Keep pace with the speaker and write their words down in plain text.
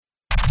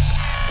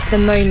the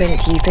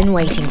moment you've been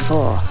waiting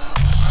for.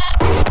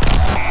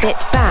 Sit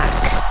back,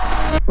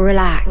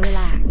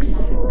 relax, and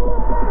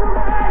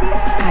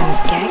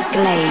get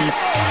glazed.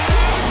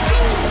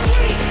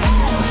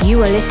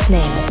 You are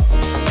listening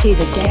to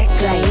the Get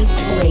Glazed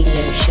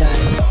Radio Show.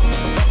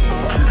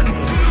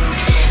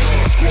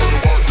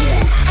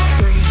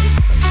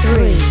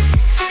 3,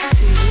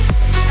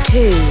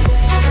 2,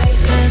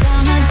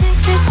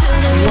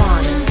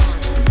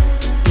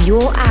 1.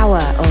 Your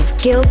hour of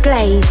Gil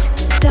Glaze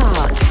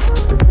starts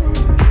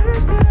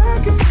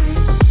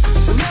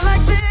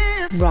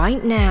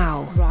right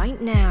now.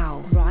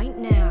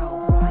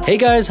 Hey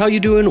guys, how you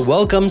doing?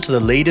 Welcome to the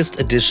latest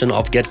edition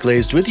of Get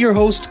Glazed with your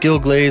host Gil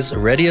Glaze,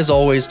 ready as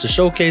always to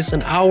showcase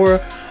an hour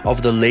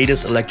of the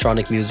latest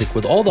electronic music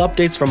with all the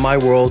updates from my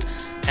world,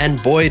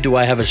 and boy do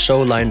I have a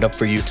show lined up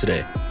for you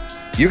today.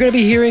 You're going to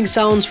be hearing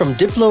sounds from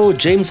Diplo,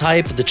 James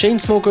Hype, The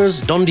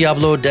Chainsmokers, Don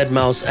Diablo,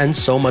 Deadmau5, and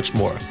so much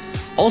more.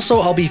 Also,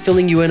 I'll be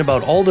filling you in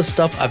about all the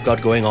stuff I've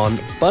got going on,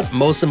 but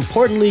most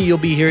importantly, you'll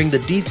be hearing the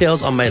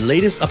details on my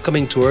latest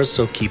upcoming tours,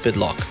 so keep it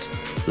locked.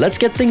 Let's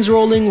get things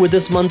rolling with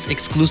this month's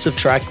exclusive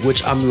track,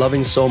 which I'm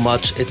loving so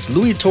much. It's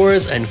Louis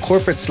Torres and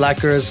Corporate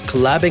Slackers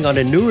collabing on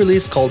a new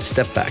release called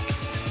Step Back.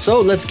 So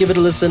let's give it a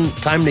listen.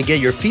 Time to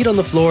get your feet on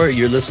the floor.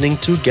 You're listening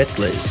to Get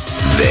Glazed.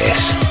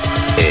 This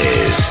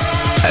is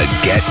a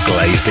Get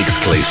Glazed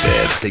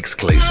exclusive.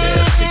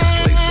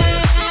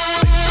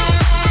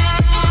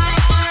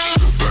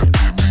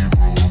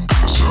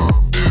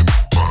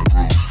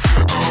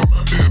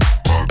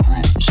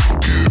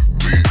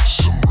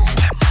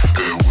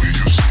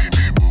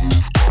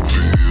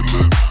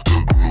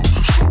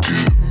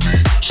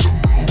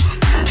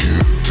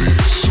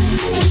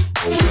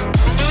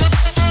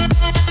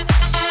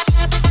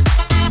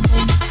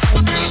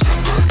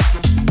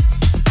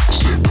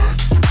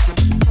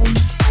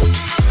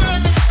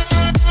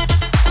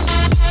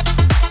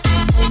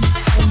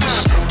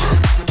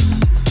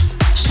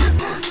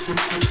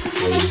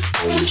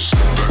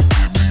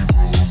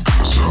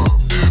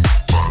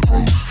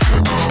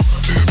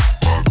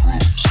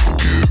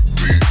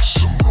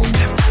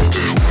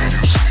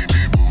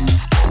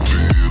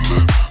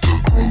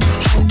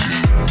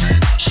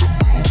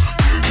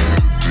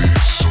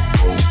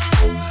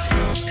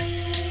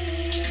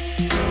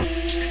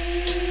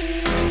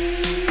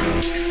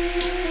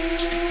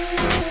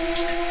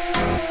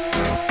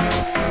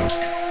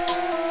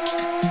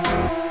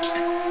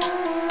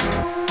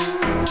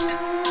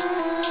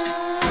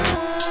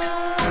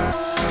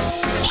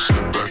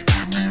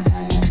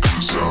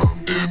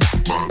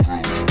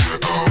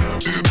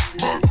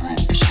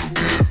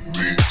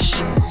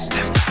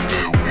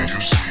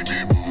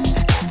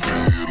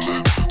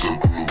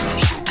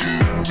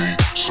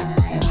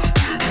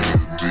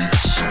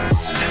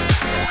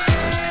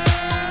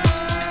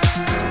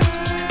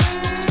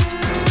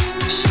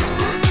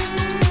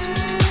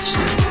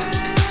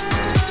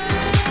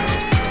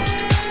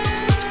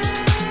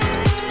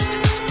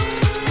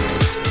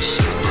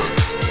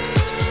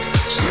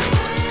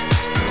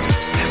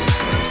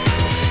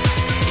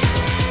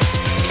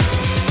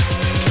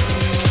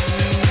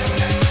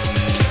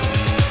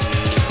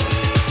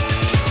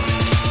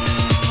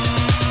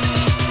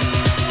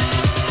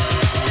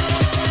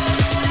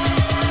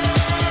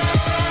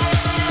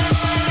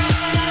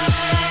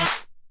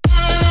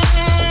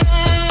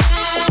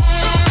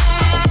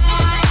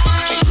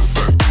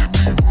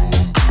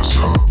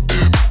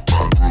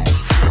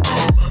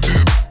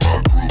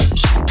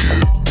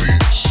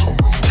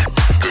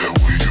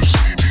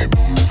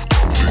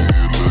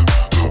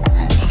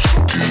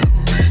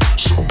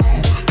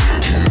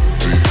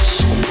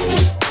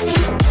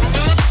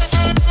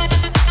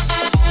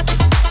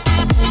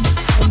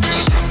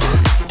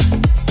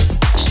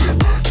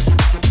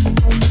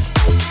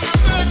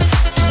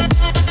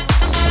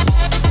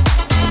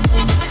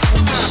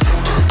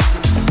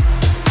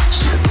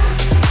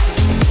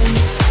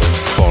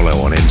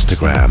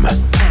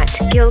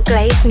 Gil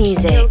Glaze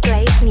Music.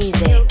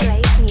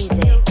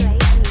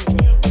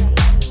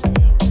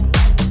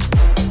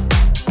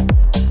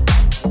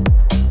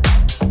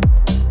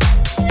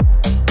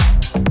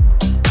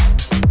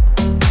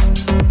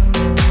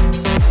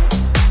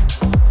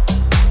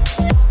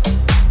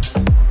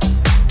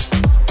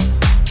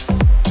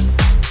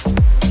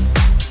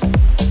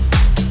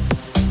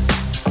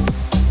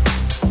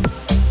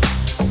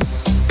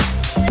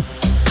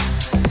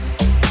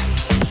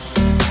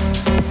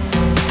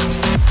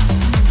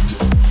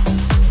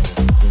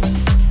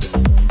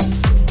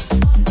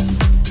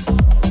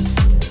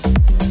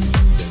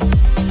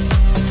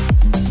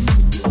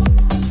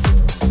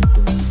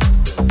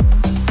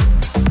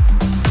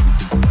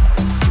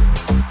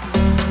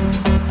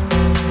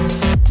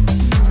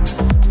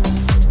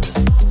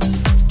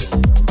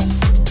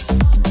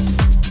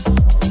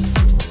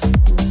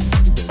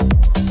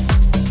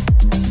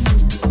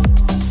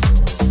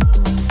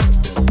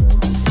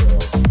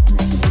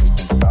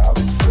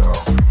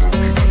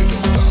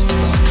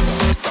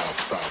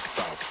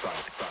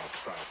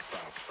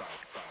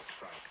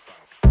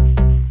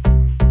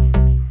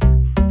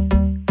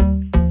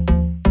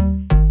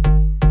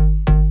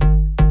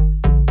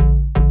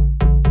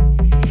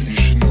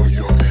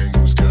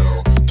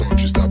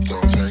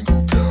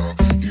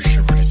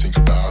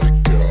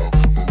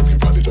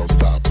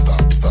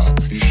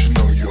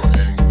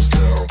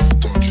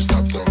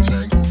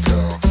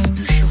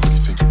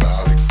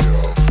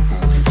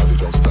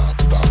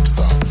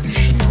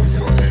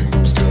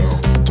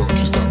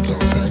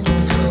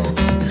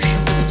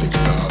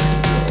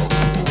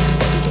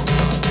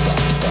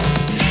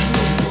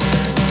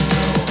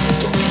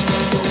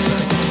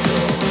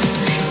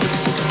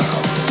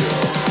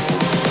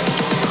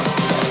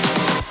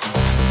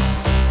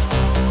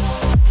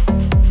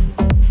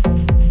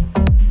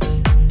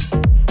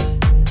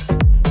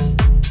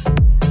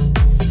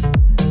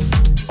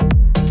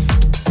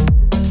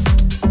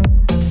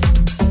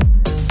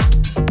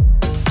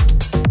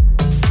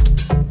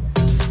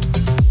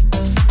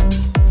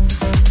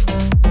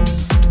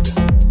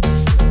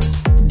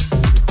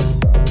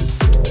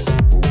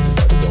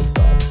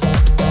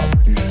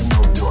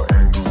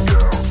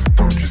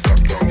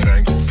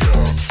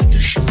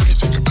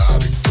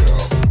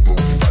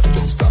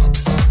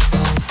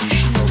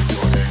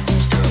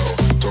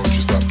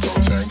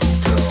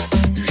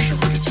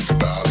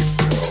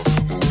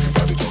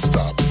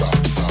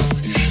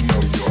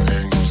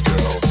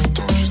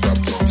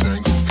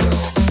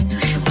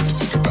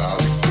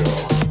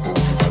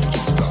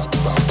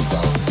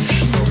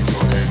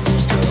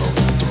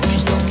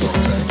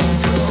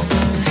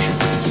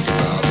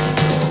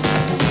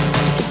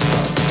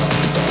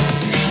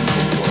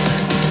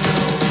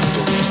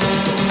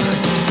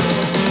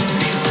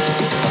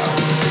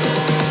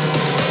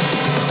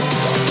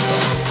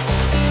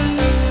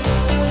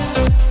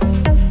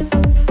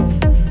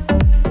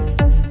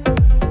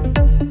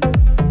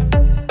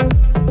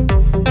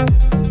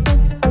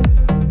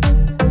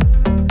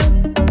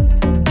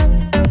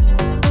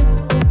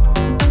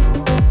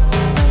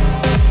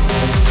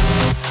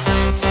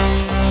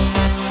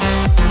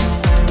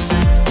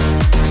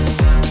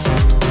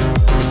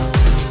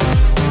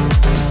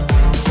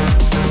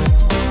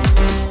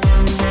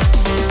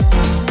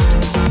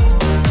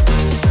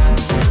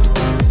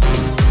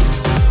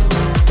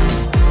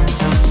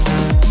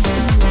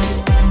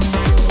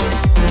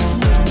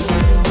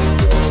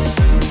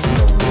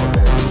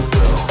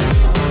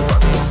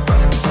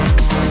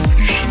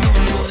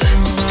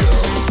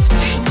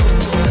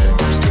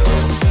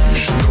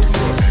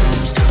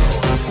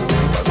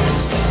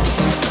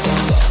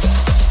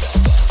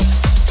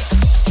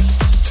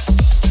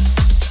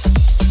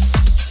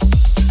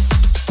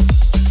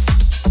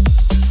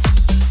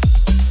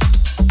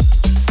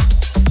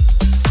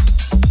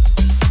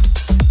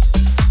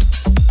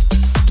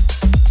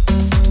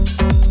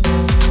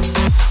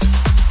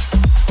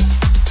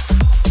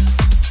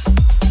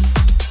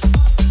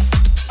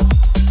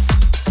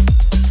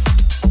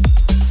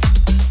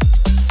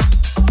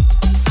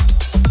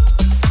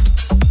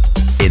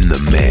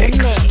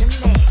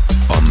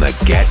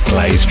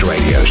 Glazed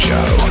Radio Show.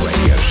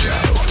 Radio Show.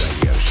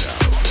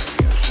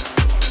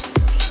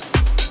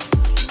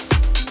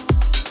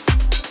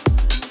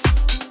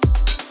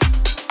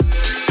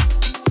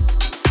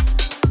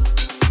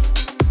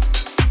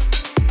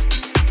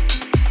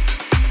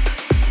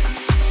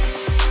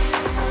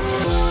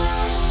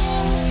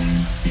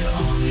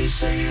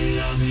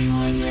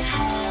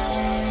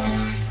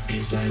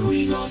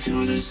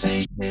 Through the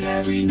same shit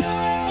every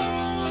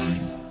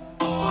night.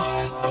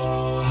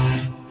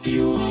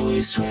 You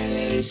always swear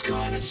that it's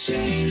gonna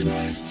change,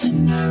 but it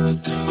never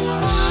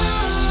does.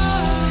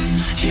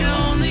 You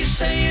only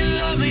say you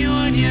love me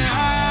when you're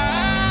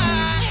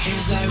high.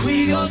 It's like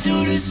we go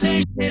through the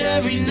same shit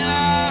every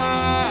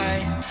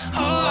night.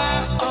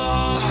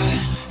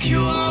 You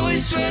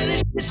always swear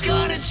that it's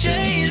gonna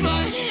change,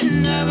 but it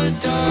never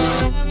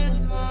does.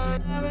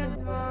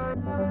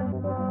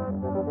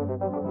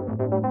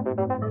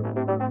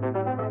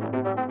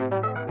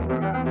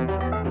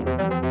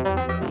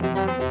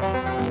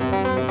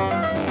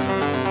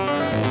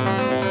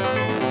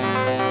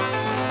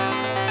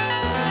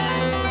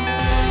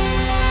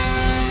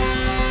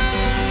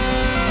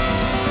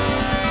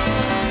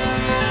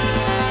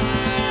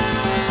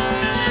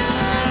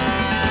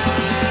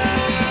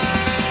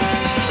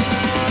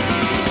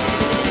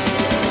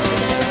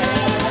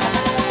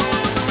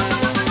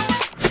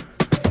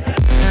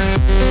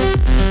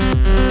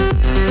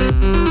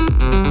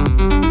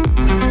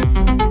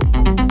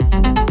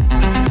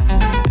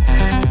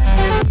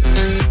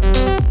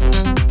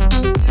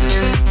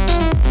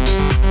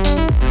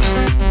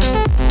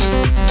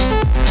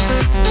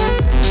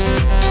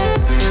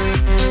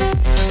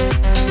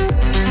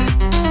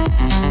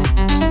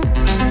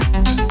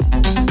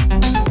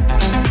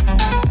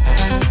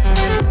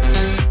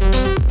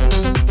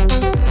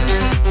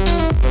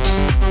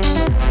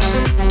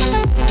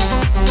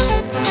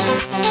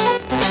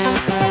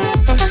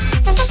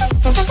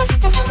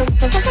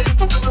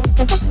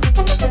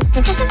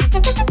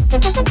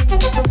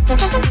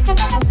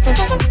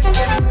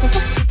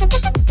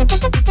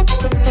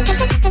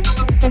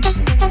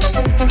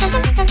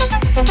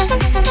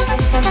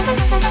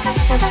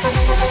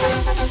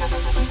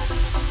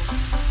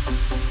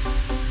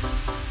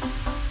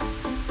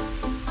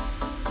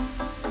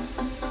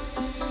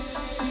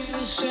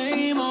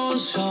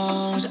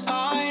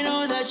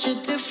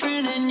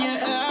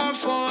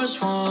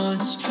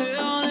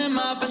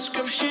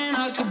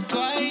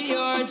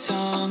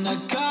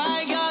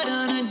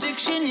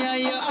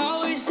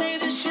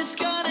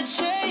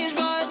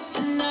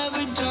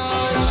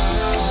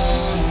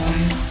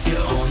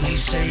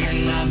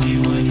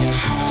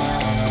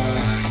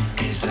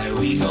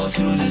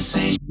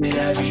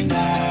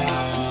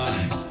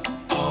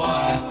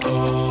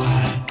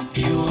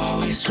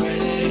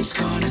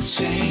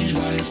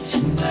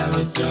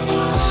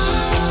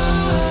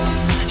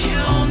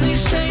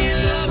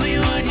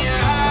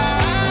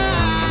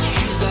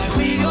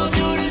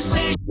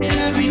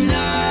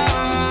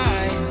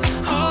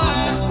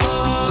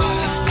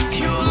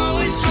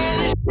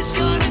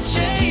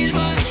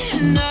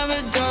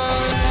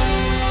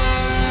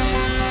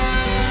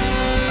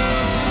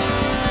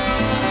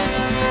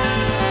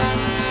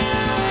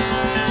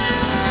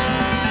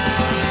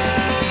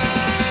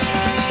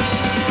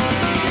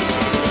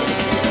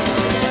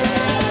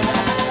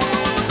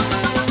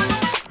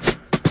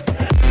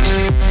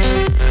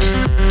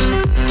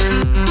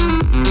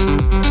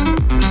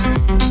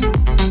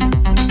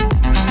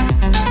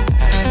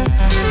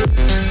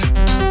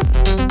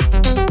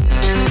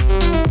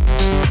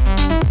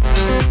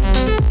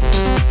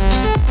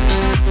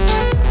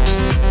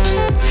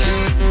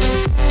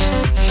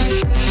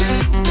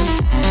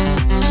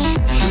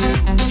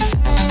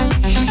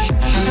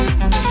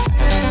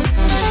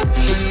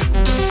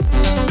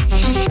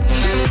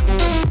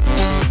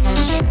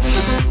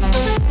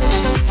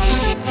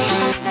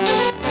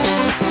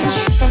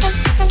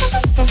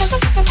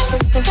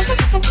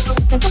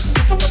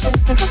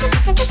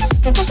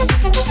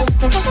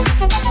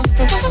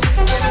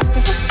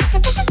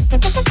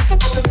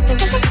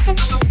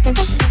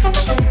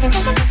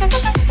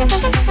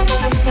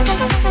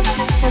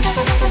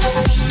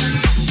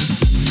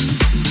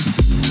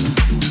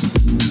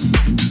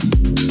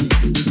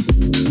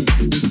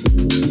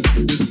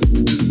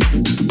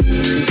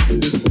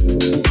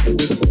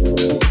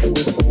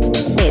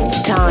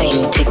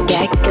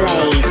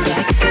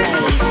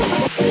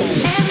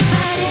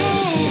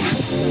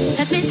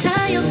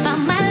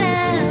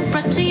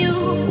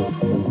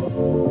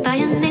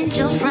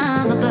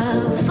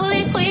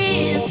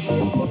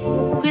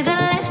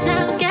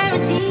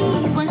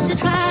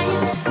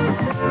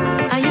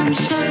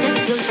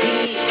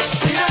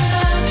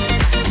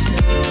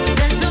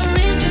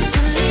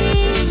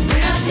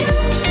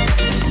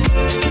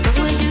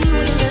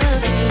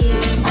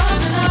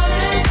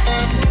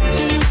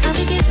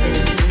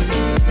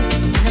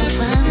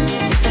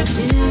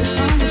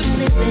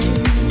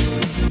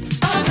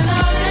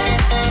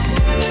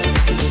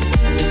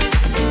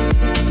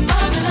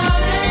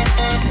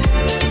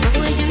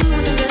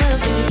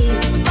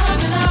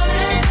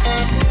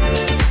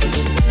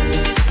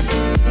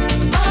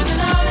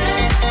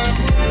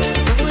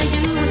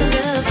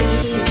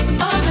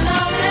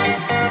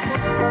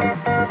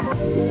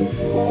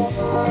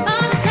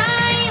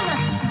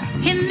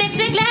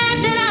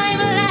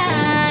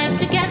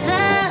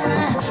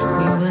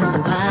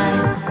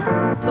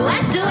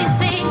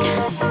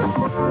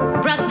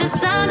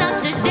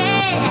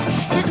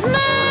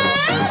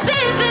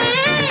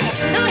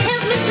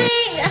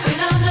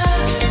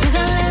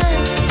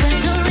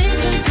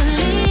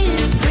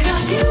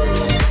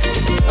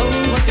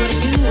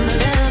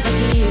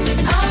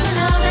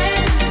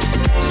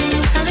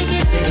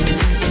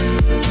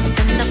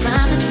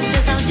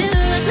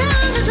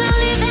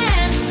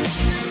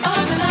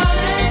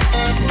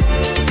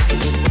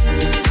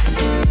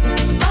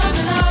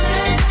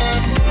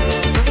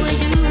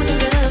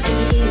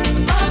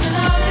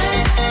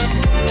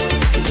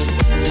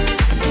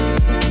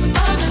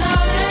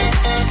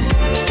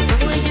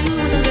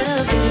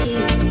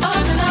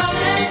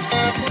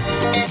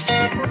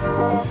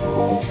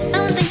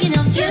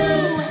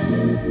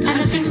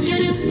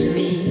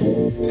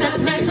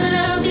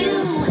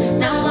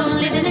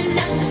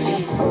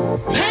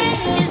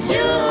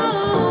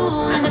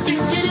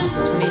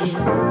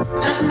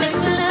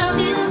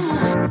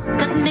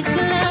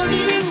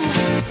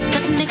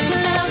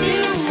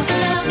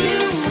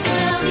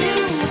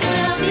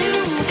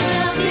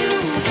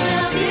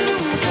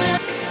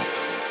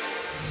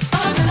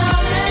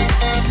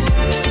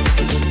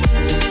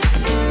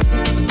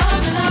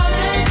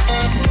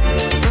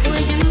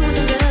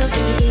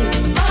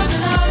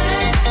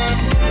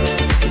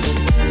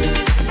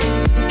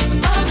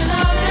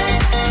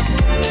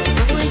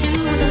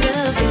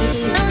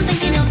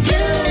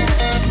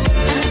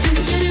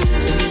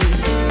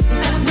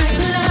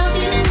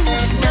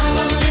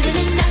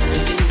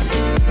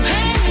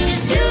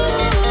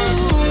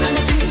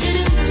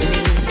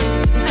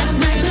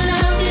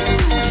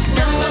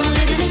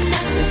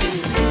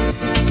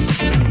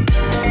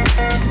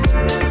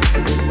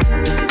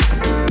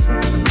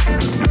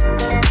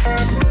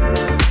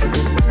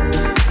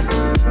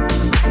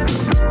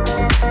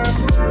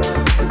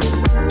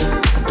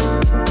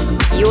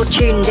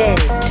 Tuned in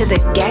to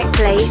the Get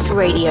Glazed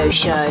Radio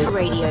Show.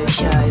 Radio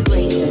Show.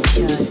 Radio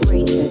Show.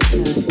 Radio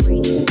Show.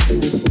 Radio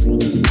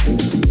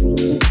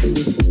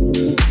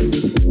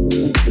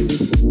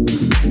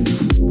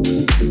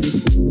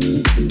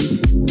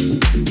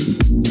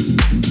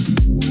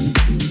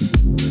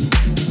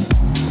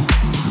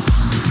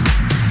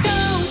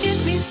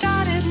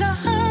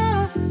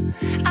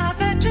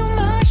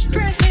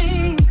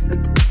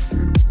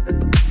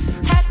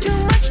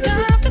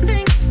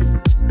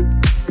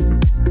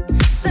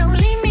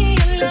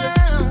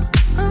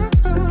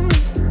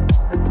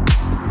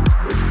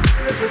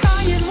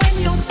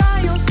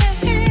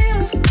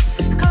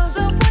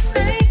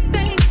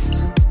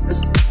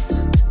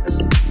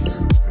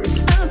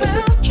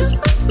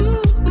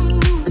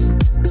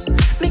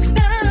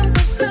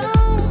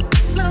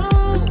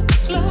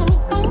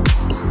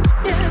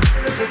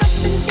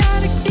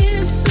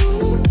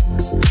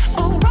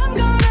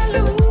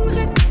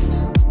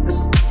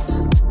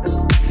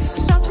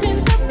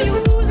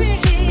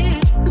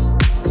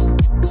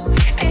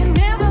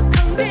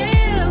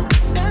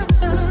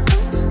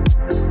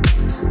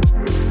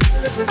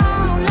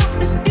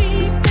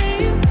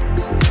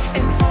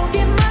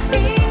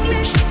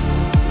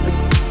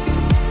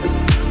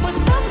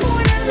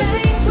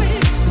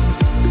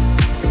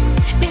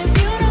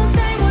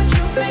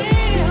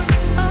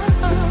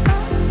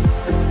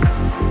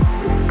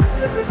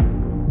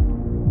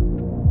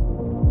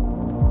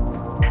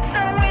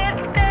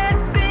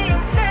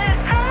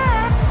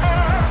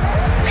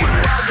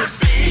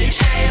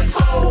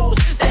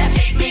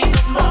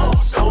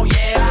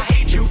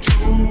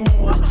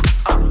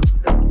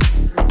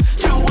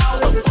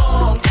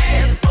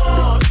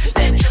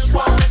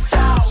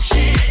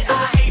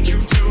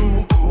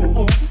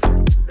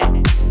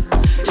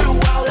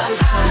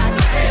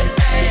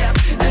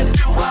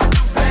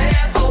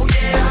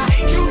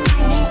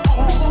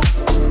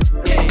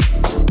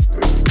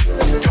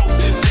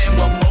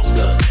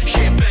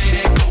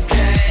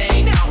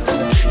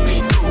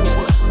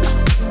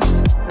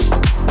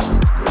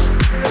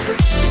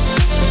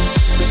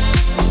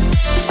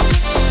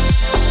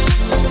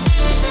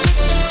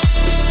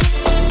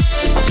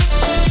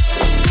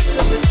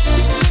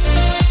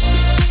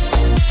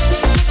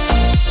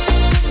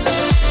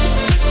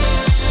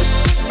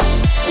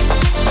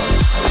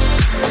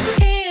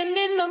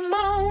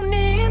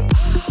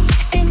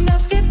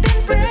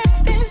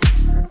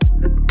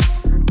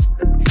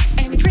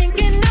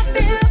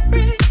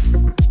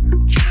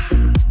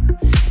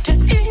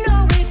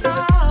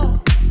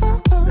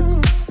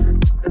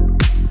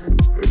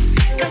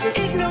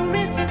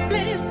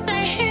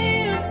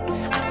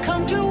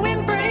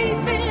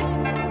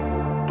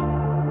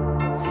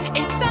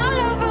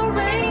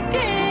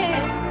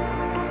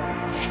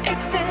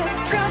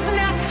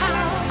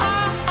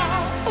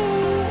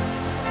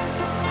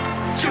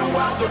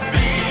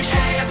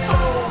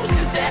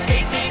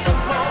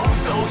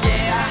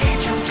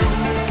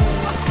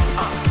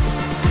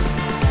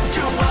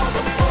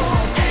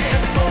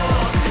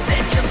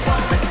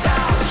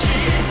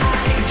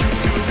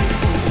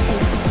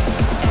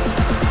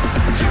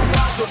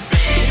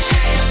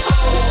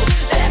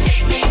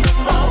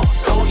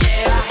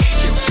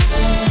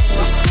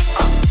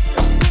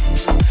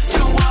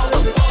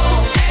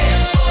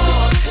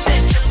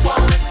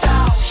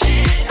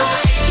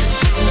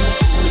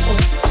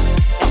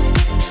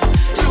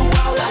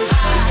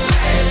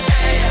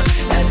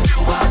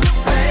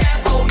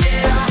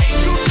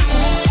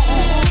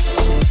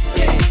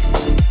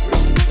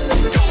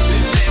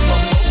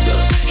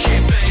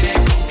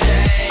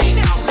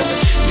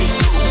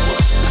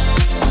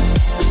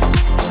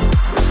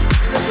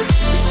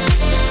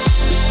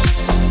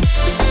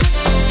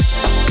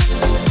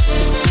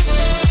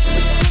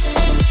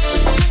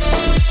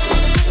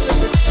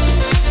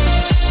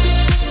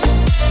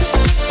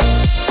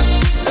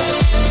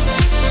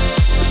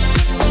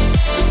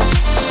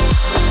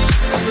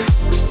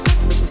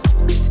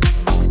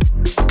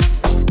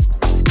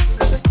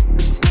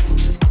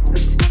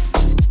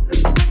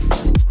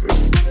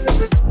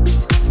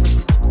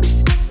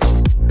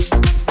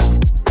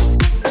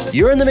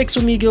You're in the mix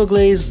with me, Gil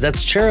Glaze.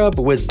 That's Cherub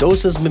with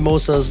Doses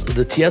Mimosas,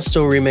 the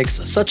Tiesto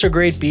remix. Such a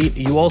great beat.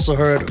 You also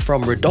heard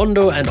from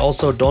Redondo and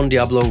also Don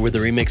Diablo with the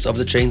remix of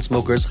the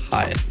Chainsmokers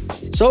High.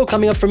 So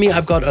coming up for me,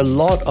 I've got a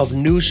lot of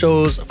new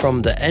shows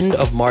from the end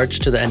of March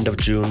to the end of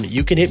June.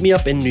 You can hit me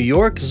up in New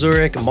York,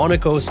 Zurich,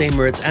 Monaco, St.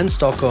 Moritz and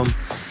Stockholm.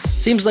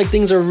 Seems like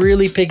things are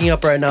really picking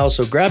up right now,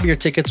 so grab your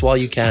tickets while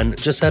you can.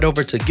 Just head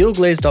over to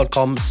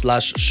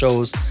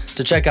gilglaze.com/shows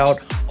to check out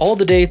all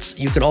the dates.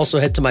 You can also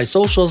head to my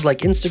socials like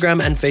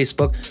Instagram and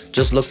Facebook.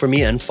 Just look for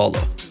me and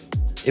follow.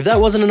 If that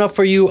wasn't enough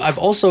for you, I've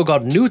also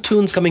got new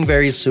tunes coming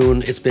very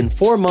soon. It's been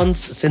 4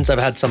 months since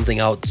I've had something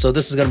out, so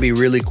this is going to be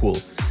really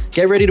cool.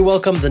 Get ready to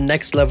welcome the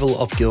next level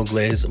of Gil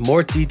Glaze.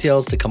 More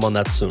details to come on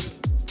that soon.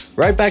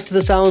 Right back to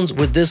the sounds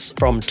with this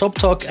from Top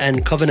Talk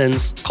and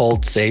Covenants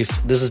called Safe.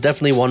 This is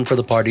definitely one for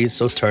the parties,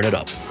 so turn it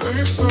up.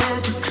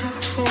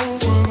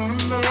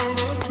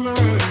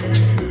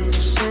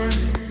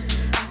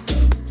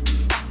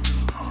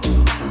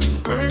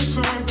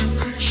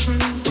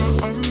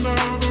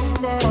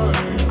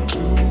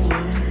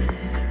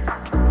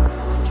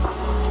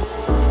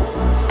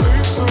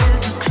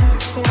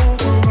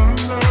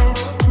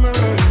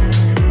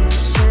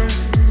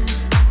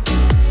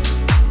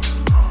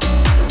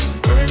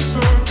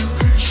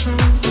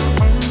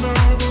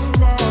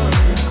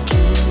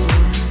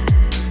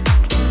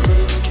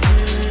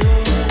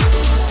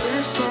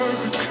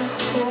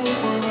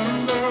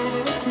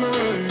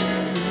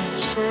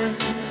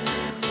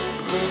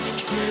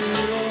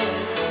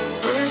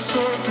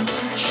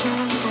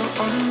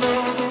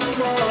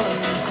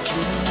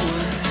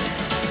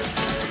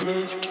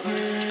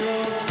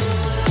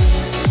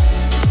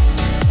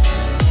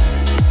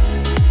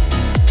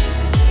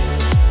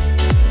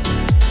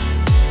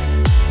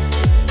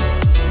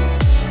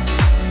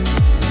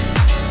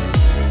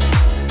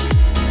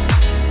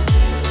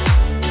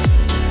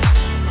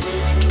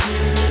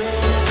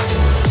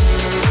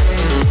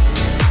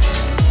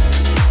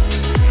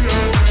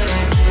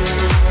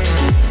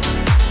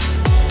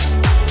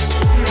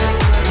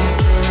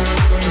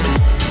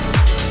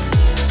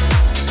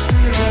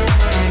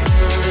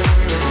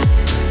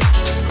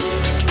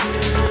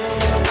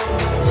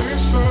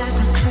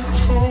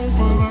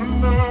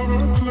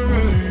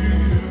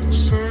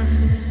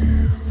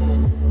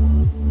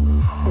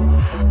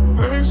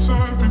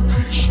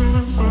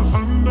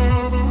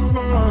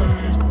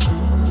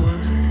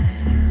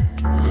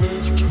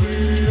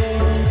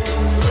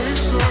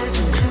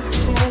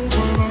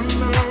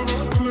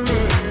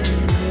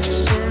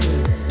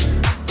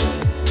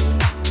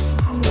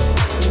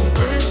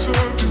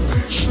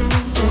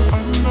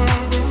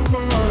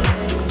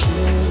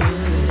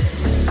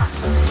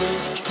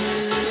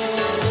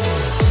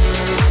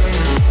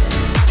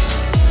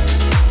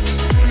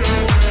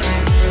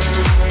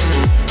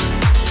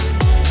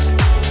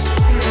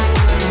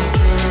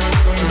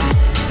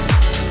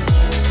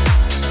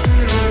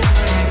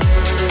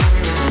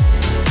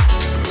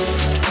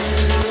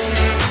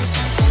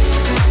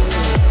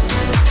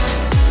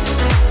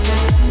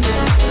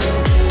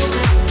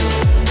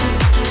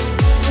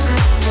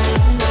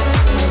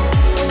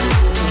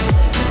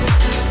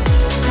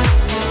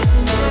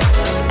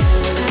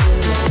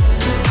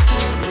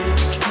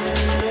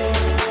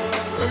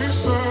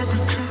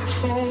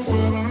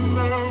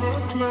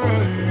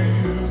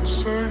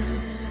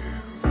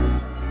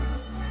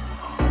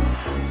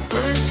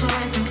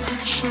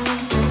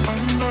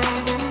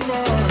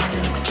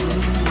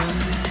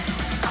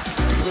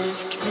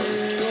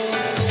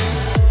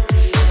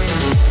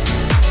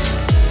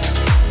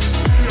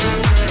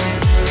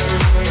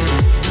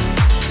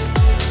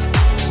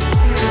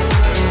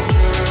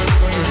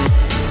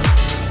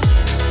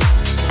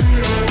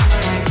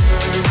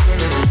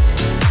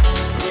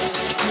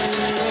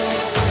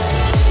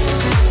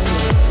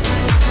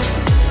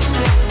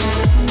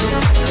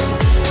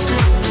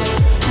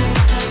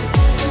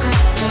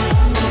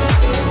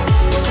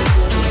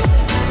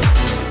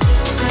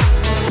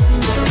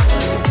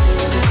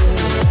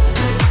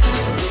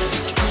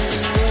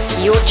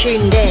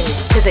 Tuned in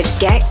to the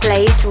Get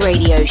Glazed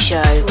Radio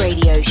Show.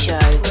 Radio Show.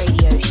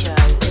 Radio Show.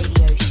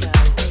 Radio Show.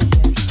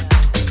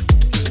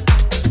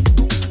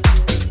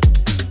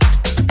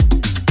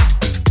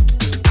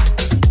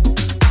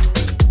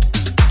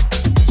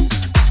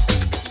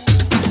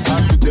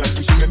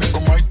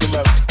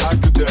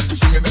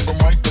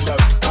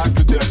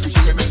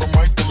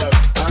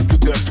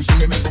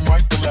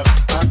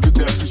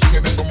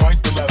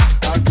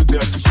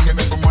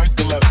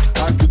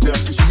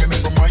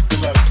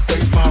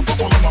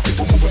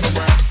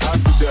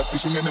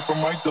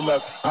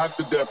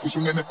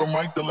 Swinging it from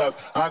right to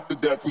left, hot to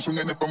death. We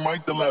swinging it from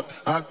right to left,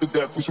 hot to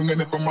death. We swinging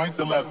it from right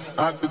to left,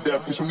 hot to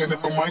death. We swinging it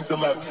from right to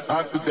left,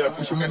 hot to death.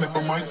 We swinging it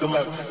from right to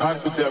left,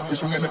 hot to death. We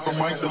swinging it from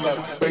right to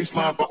left.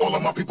 Baseline for all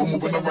of my people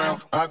moving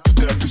around, hot to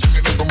death. We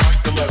swinging it from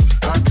right to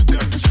left, hot to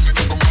death. We swinging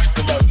it from right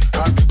to left,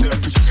 hot to death.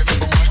 We swinging it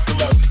from right to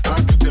left,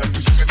 hot to death.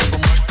 We swinging it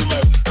from right to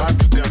left, hot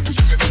to death. We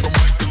swinging it from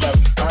right to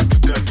left, hot to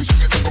death. We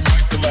swinging it from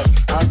right to left,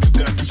 hot to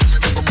death. We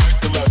swinging it from right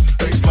to left.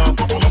 Baseline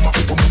for all of my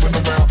people moving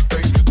around,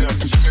 base to death.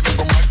 We swinging it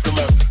from right to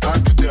left,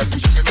 hot to death.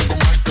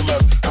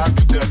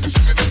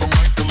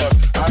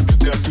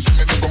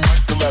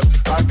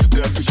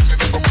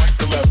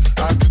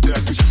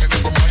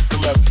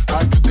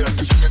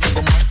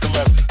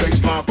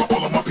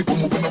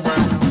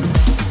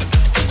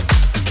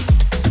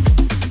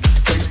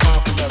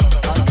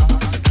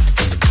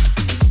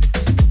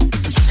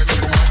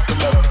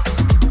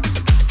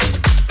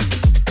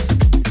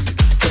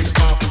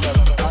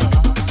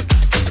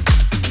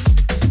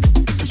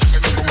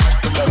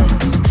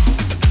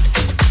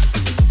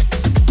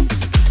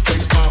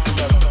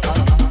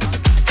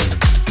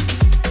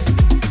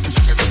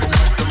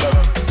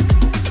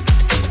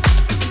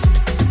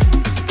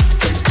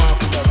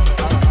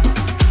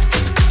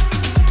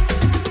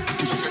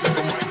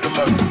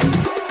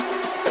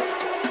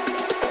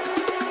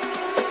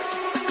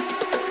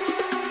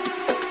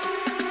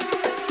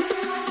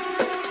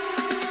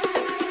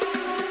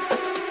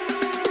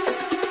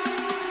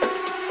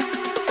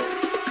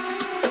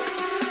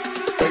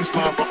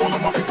 Baseline for all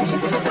of my people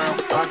moving around.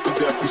 Hot to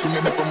death, we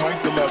swinging it from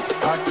right to left.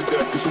 Hot to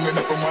death, we swinging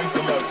it from right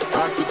to left.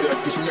 Hot to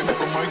death, we swinging it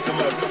from right to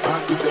left. Hot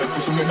to death,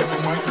 we swinging it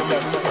from right to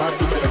left. Hot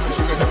to death, we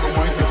swinging it from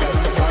right to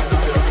left. Hot to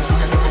death, we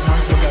swinging it from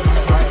right to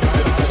left. Hot to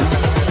death, we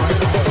swinging it from right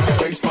to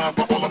left. Baseline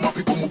for all of my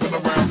people moving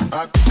around.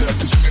 Hot to death,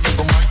 we swinging it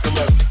from right to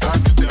left.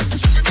 Hot to death, we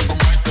swinging it from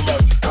right to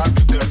left. Hot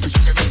to death, we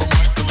swinging it from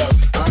right to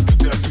left. Hot to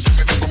death, we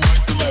swinging it from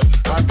right to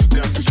left.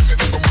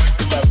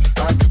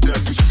 Hot to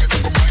death, we swinging it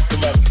from right to left. Hot to death, we swinging it from right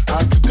to left.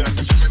 Hot to death,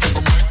 we swinging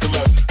it from right to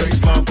left.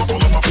 Baseline for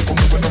all of my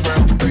people moving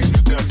around. Base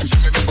to death, we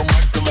swinging it from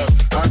right to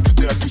left. Hot to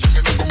death, we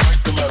swinging it from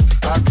right to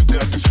left. Hot to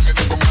death, we swinging it from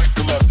right to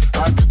left.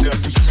 Hot to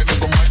death, we swinging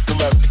it from right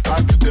to left.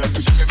 Hot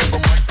to death, we swinging it from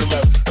right to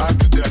left. Hot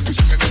to death, we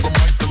swinging it from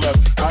right to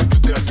left. Hot to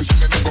death, we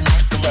swinging it from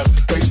right to left.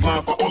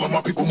 Baseline for all of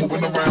my people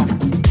moving around.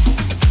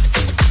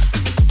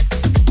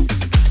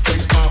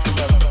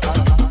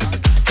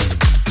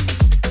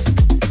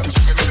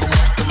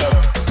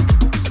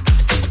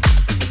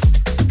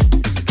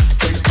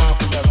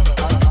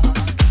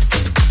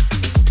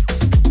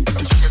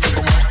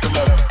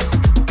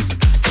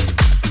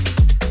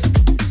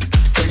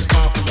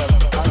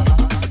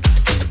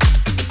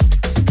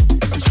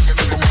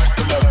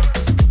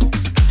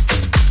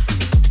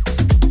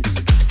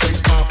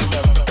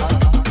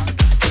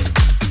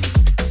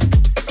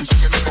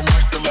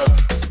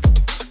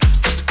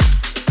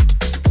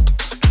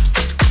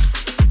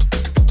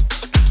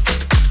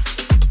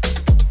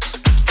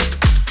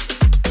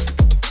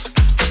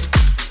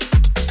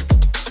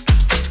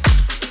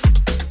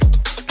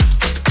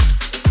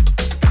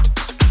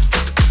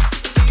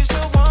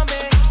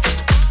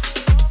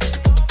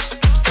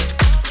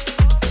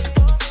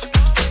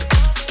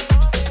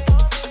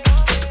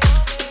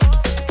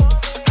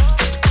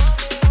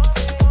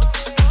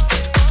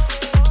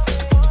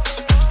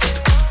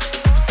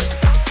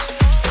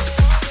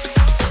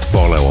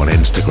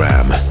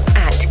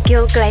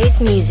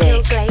 Glaze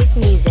Music. Glaze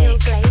Music.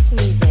 Glaze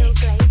Music.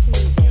 Glaze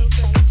Music.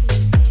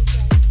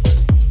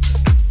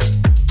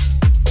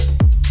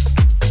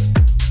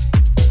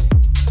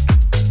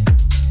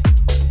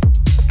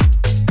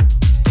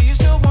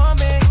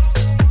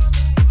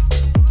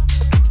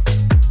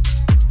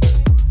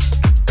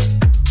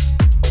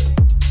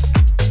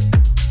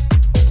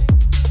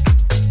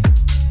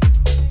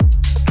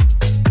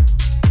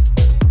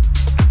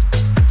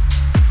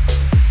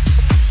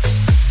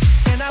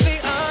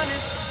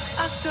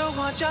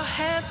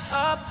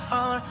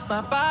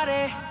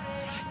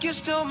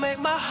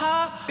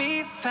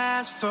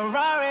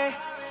 Ferrari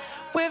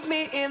with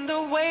me in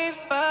the wave,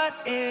 but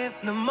in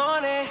the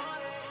morning,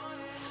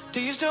 do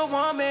you still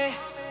want me?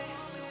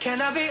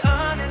 Can I be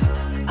honest?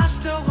 I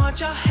still want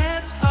your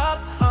hands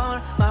up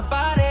on my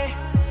body.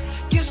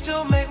 You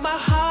still make my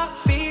heart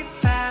beat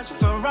fast.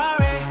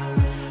 Ferrari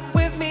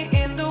with me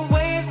in the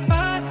wave,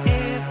 but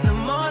in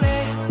the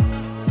morning,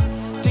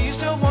 do you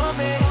still want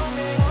me?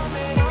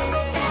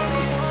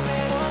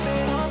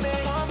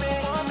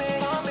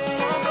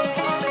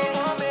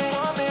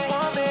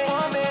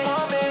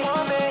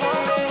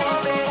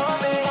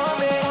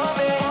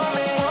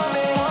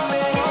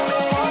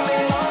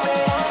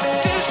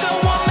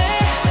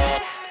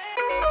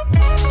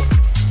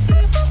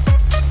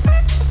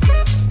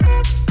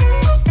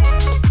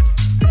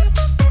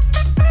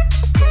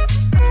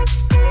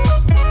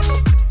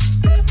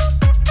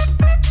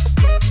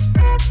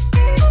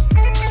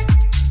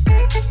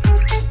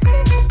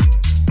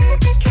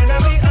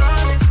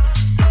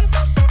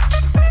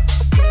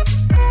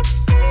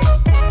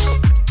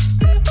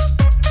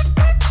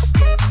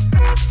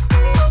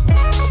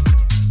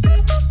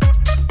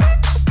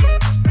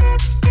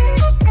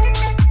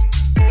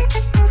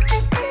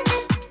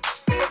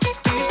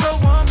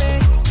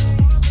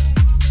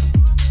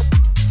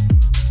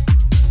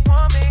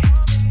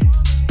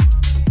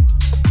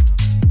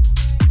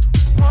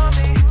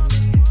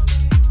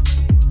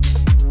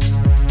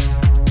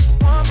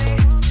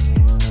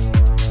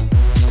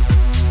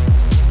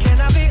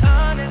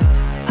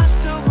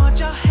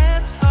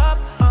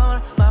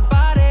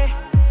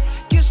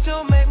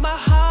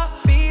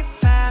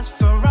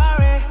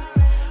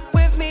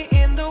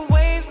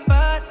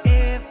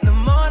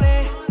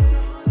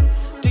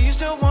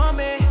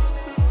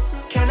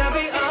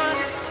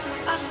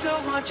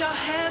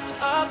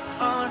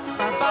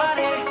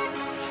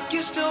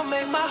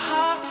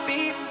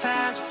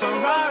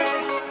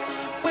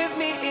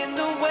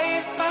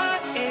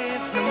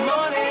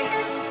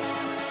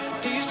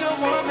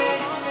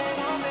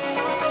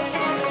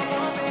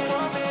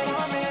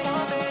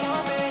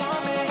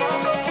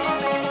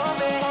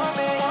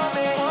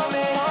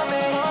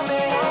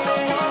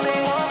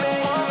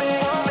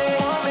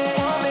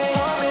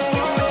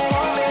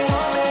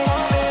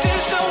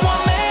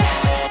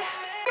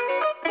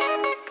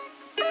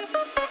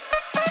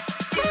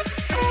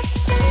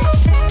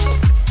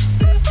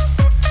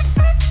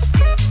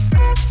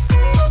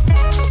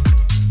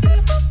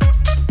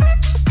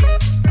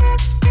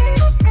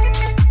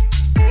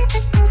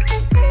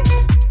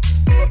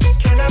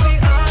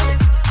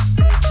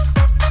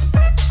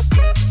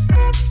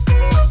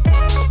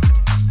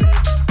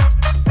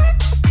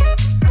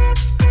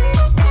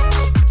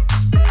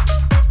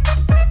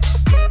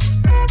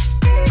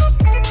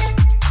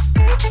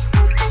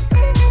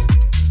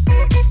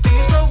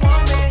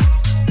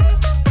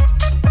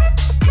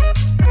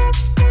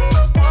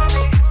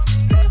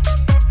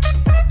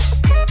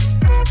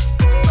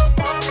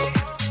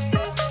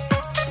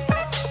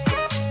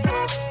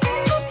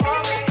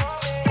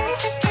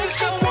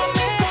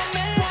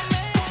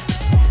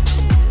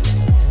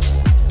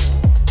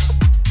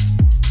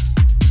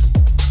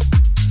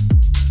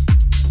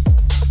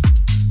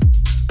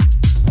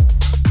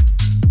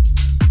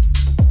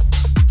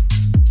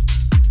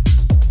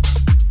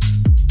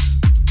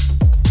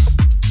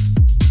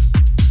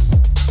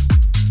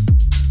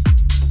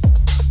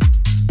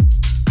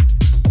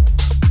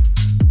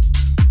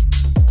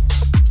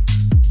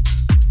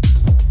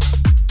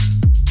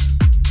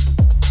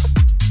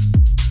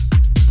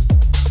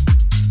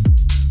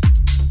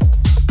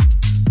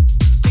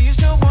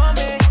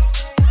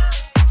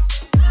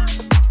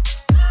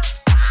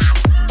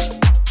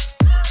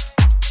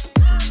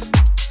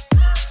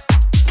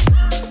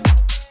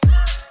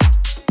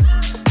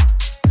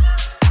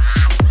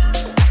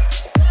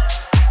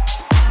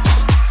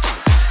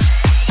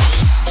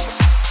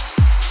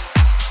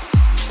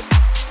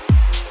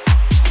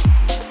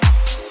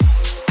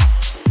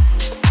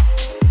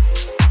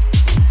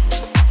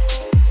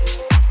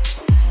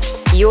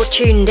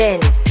 tuned in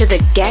to the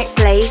Get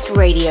Glazed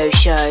Radio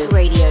Show.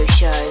 Radio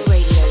Show.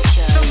 Radio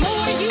Show. The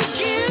more you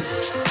give,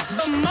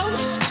 the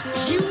most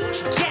you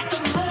get.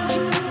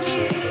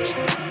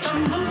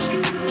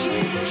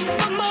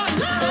 The more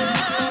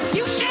love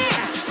you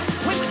share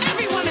with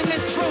everyone in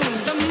this room,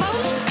 the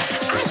most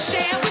I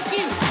share with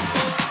you.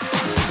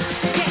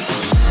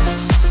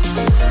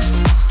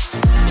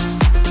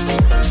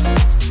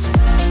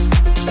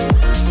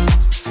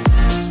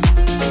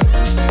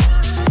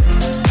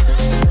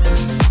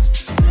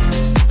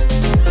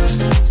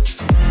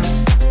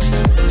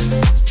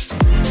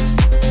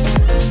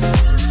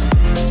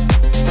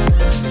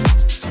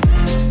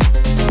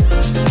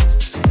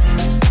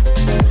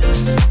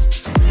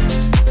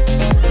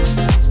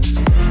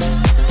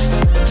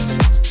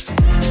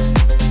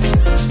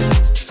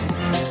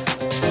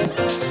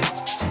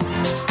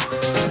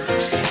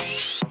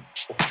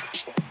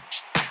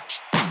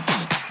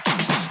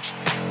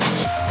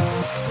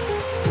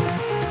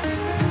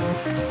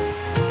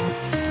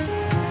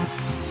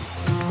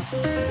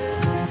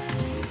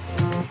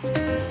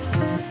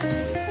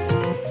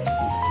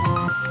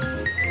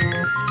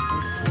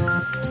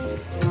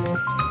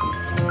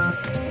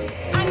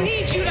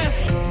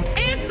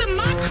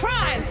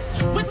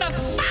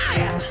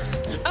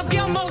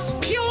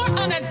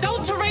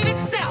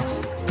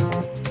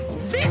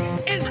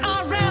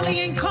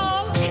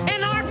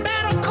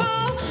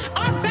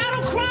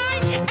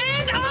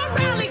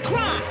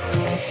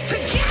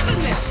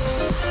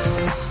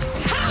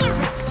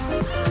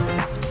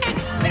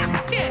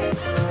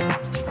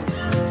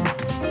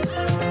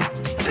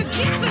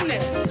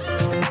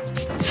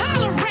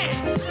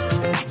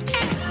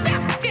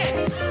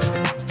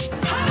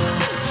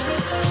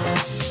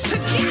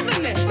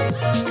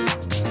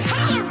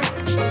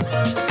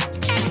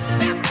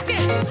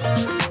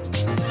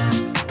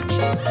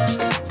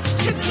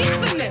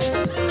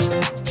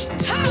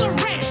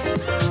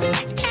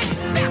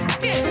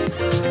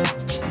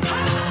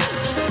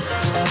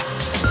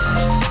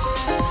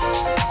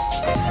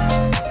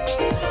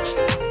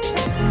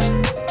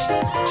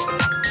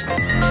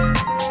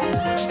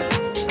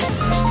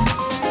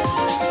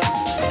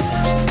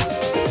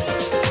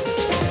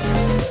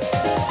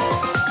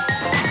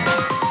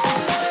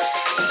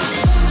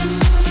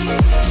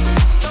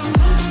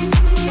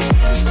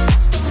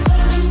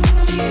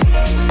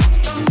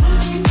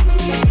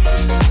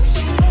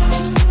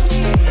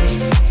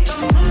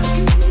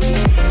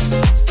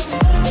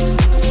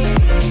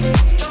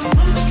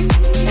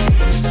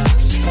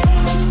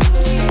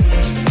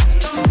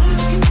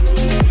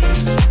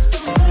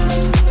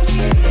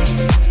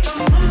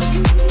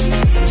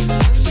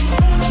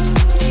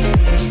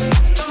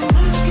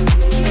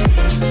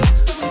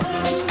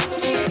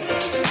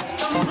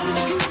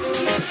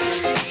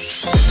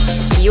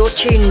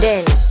 Tuned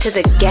in to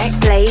the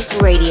Get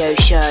Glazed Radio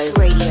Show.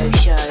 Radio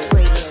Show.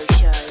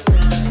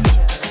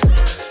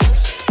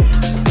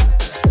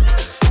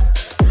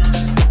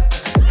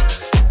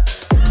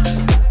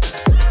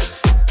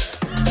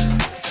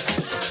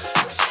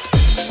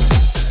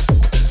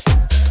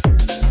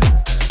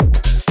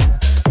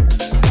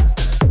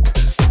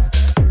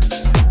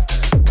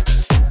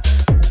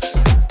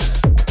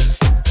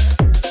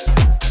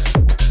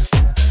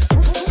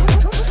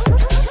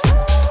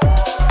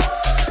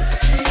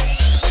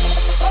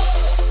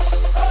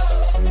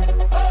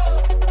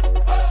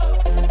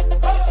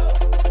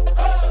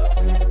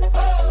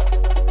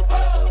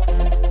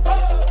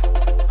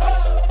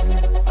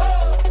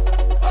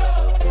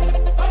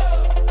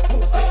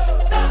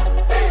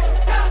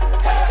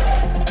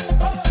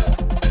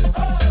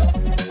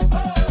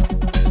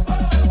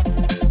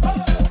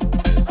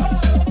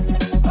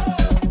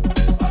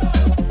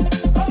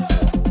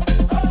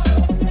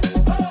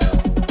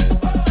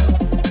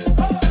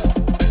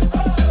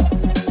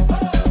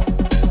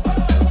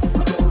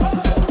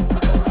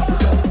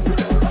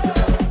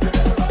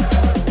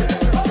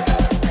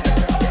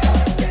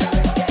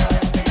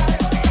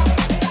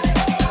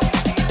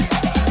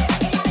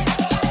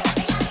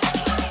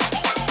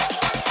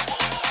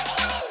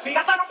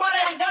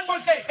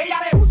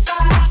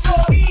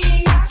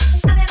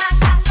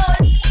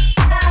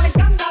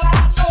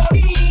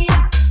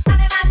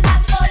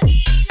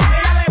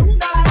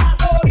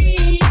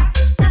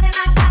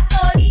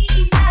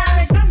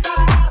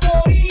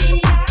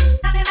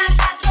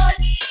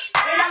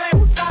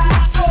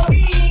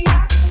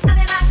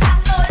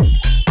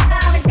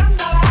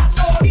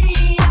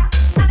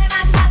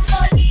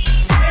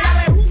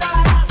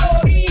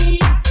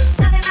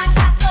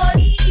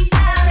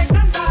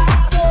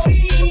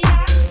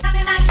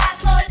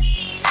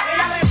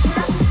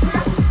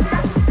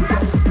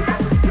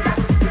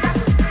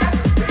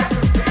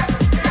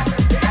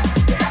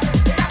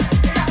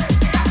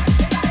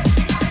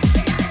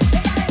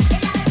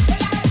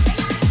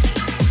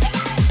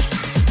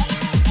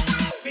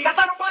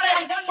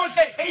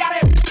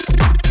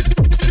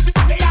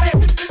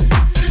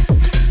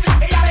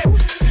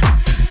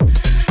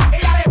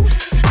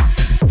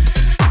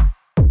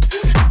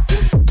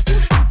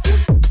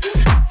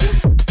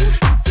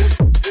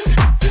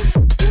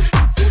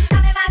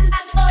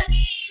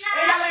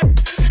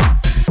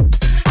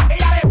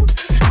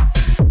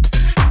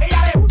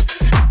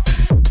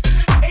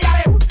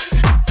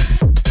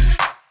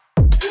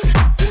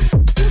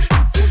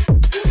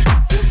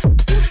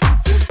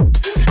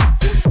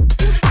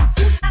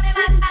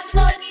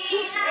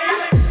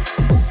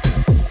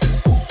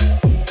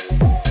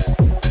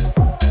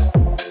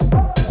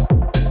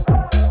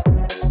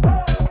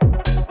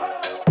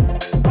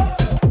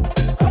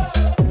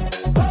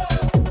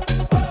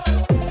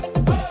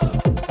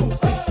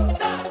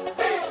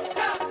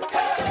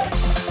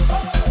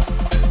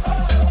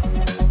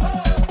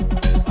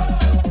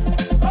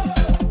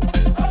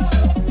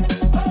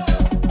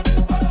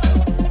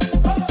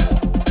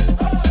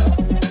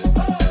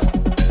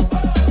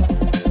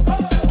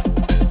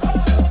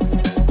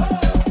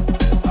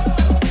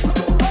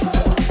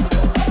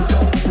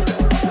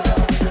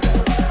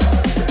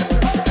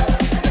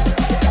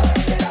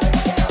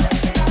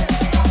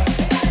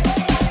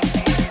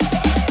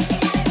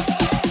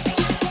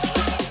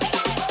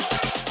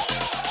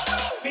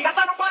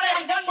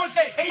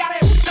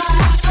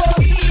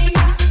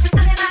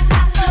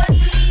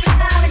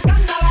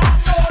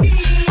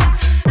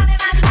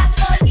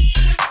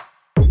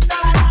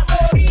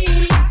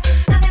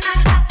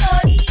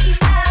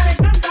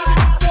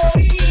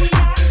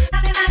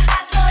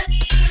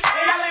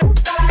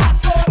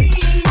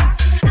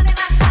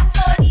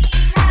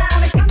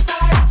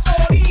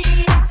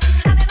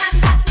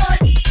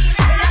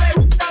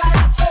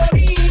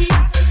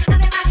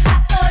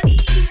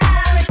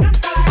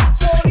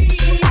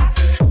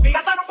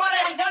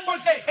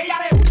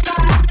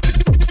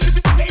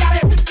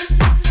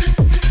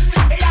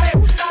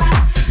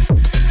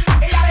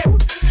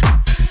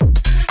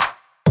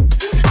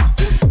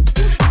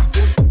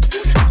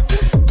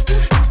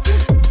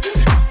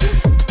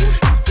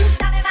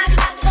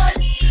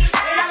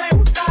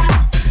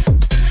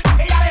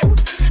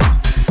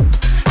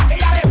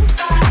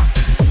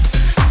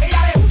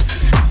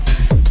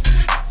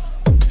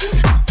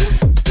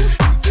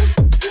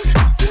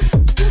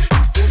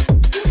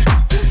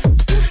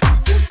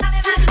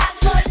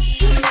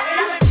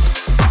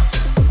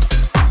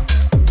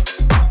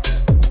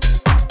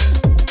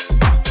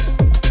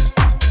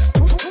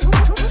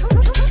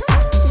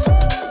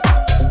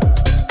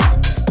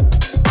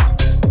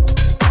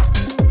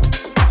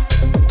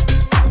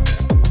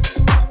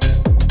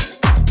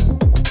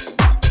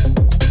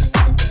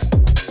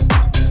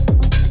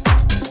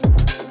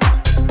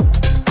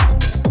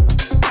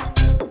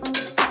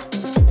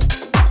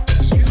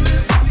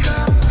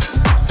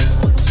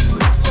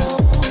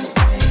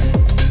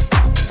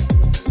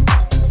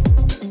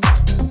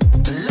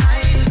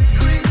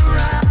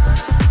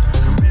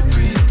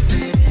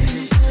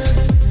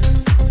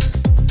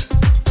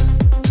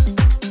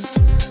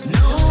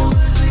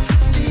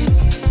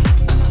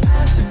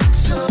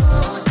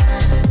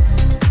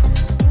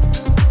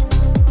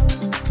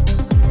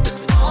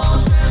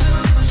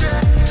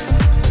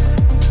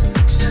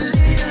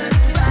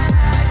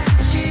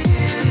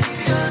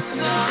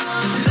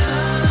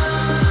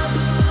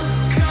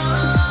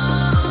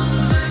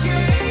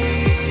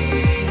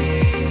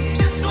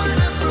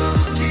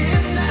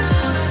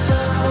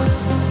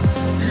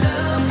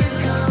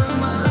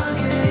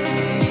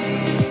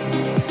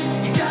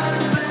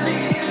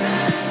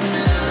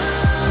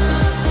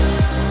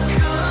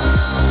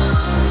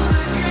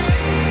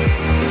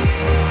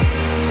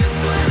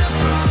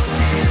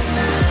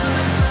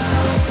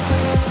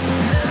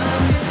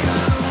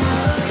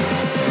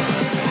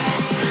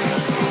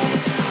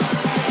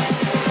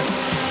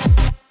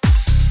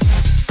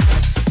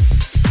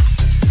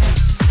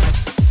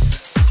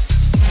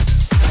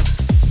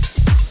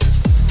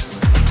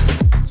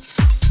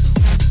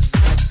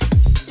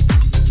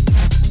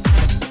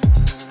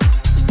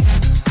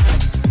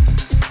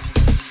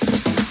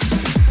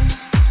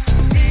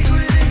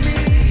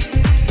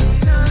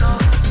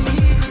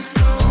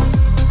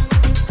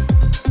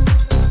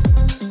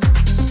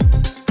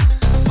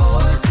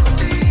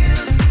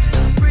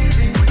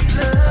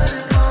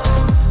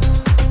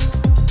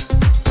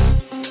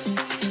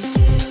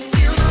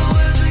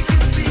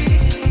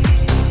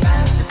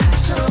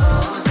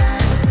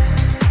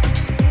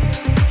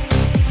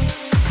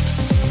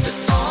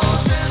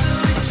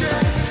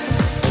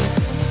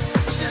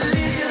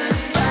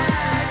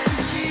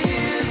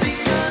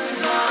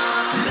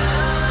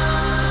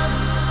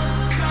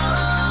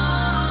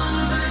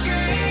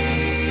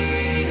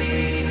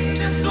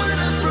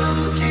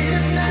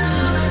 broken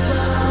down, I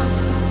found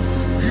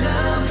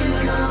love can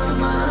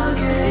come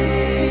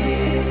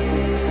again.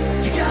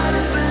 You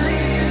gotta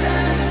believe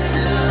that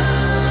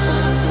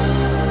love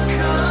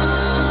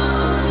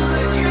comes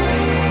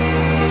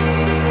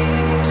again.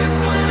 Just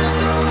when I'm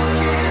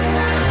broken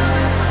down,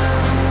 I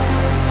found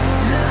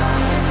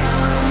love can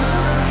come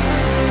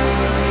again.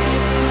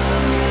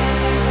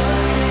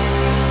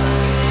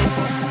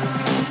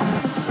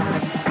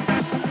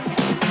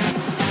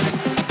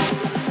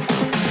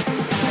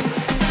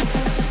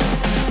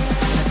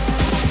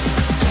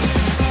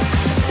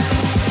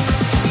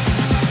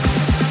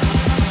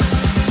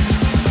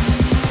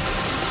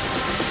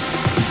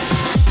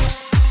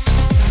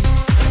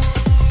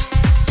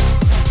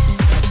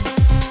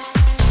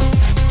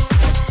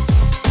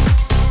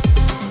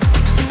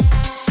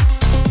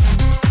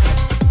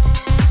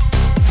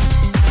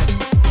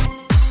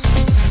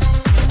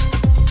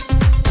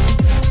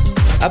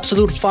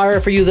 Absolute fire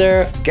for you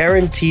there,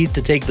 guaranteed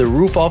to take the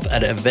roof off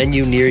at a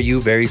venue near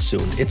you very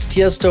soon. It's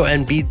Tiesto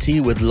and BT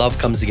with Love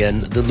Comes Again,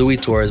 the Louis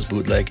Torres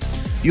bootleg.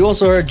 You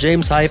also heard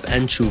James Hype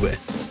and Chuve.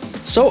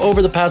 So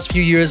over the past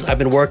few years, I've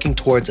been working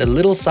towards a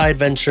little side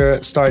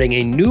venture, starting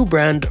a new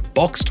brand,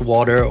 Boxed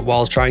Water,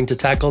 while trying to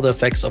tackle the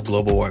effects of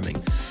global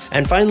warming.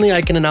 And finally,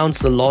 I can announce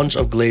the launch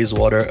of Glaze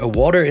Water, a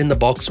water in the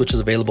box which is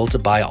available to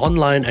buy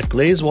online at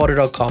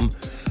glazewater.com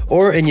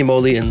or in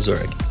Yamoli in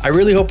Zurich. I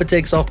really hope it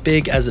takes off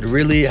big, as it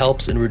really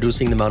helps in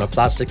reducing the amount of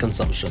plastic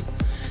consumption.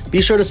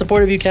 Be sure to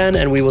support if you can,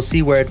 and we will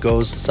see where it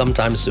goes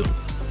sometime soon.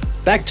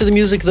 Back to the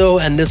music though,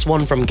 and this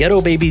one from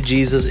Ghetto Baby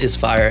Jesus is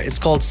fire. It's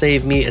called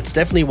Save Me. It's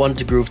definitely one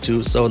to groove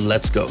to, so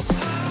let's go.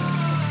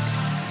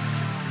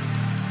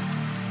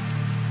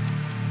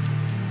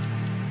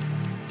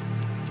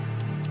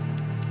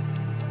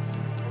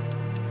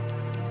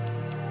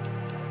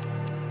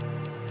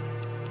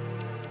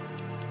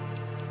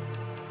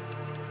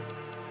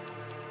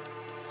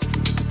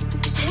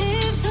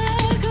 If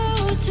I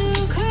go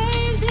too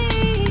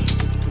crazy,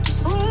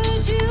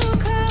 would you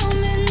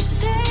come and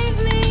save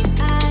me?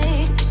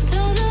 I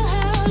don't know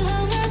how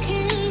long I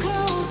can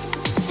go.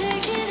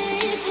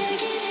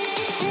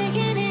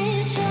 Taking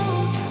it,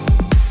 slow.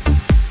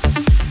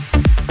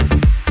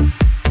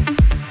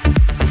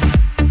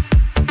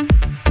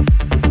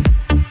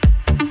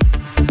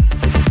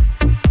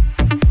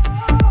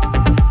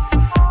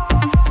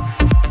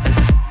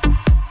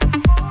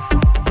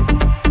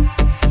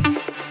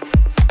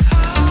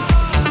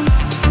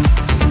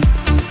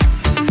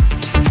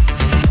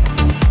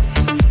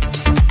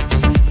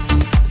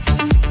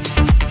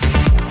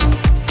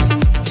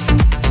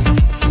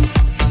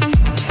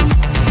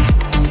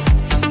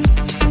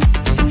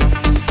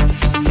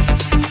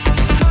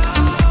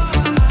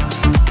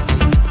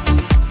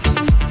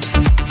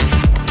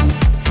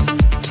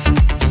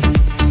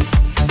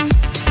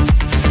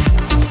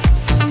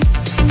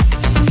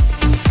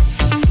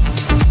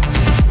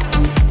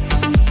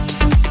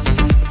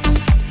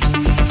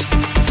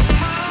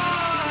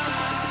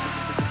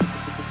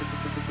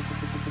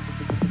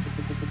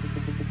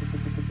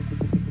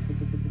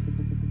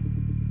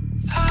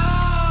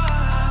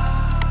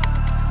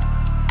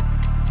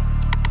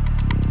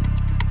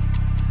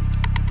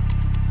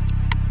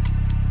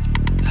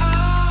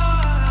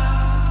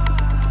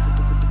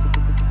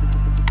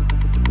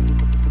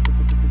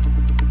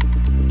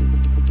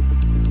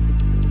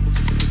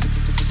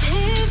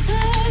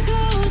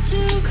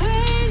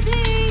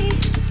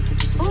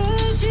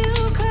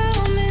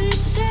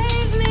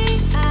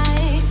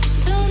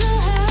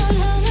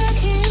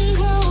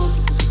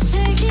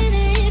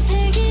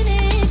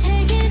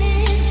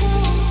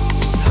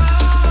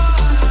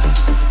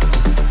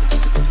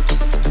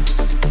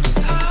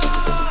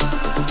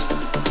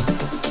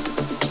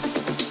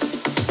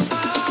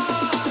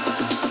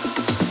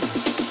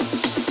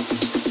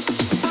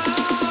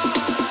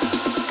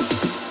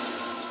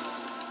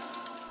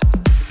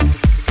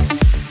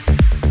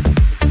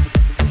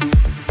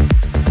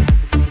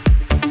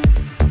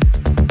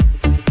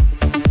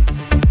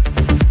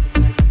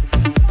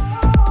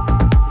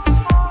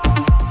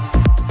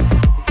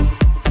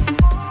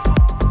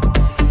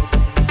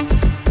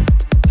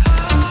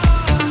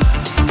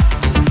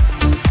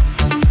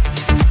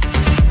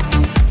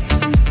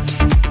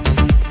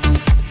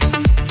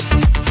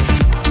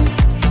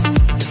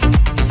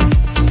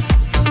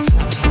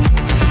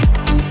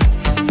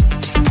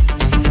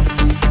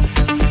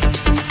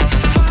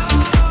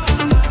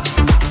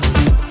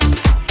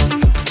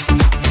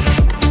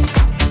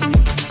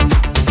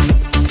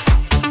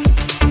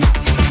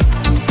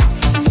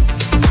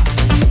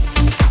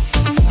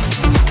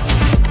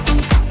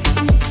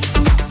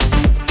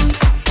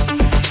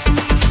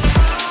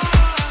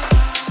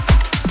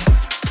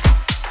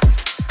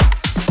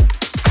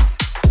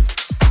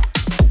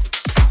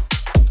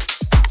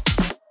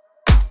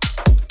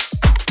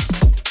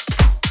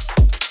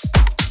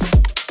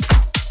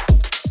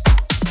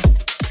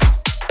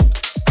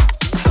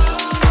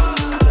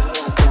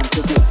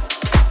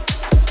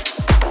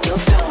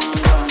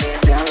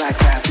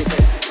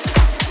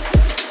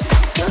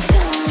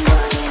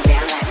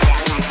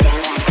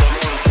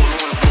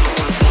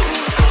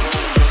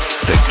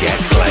 Get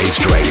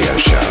Glazed Radio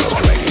Show.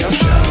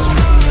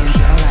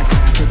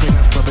 Flip it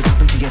up, rub it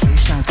up until your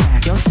face shines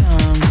back. Your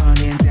tongue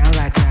running down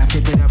like that.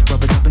 Flip it up,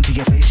 rub it up until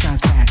your face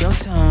shines back. Your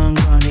tongue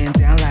running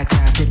down like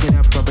that. Flip it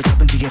up, rub it up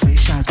until your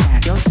face shines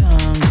back. Your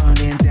tongue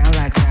running down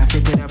like that.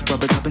 Flip it up,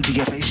 rub it up until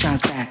your face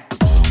shines back.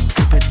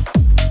 Flip it,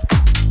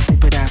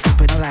 flip it out,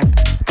 flip it out like.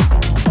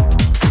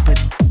 Flip it,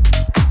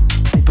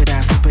 flip it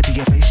out, flip it till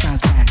your face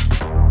shines back.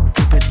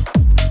 Flip it,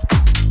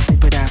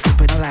 flip it out,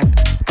 flip it out like.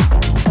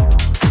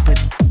 Flip it,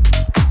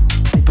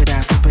 flip it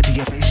out, flip it till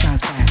your face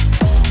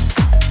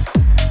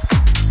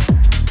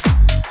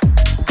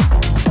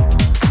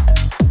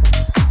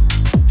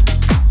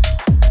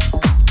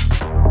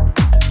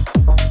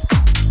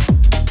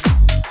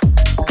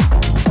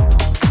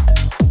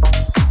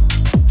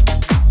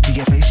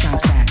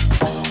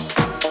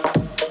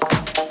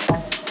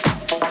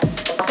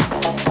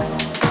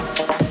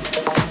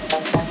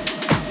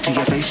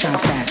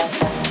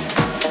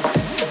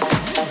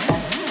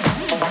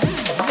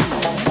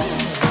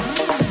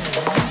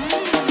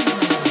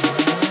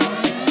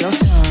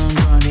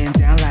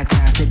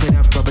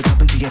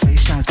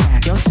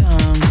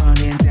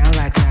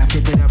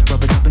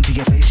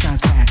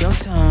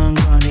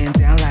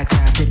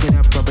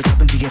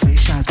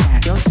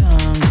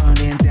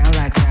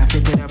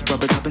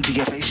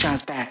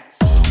shines back.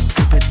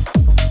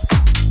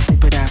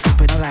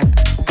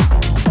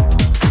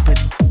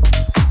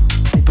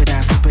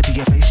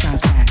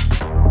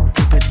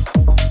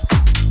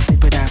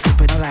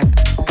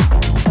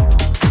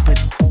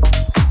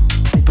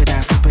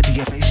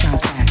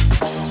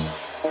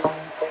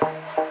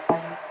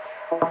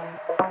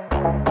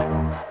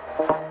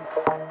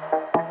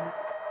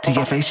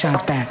 Your face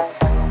shines back.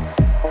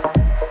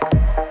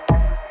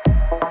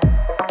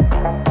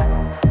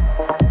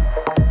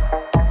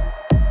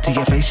 Till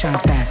your face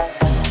shines back.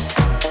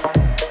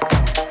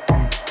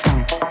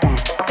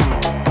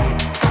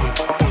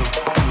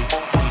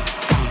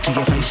 Till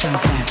your face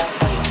shines back.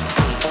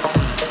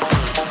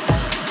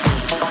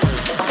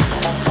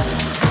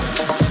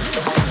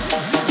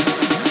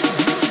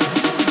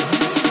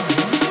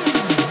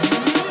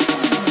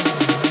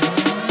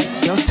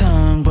 Your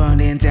tongue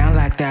running down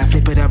like that.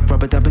 Flip it up,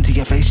 rub it up until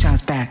your face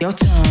shines back. Your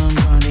tongue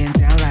running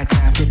down like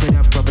that. Flip it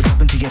up, rub it up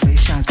until your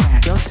face shines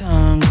back. Your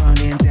tongue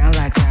running down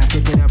like that.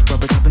 Flip it up,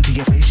 rub it up until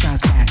your face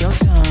shines back. Your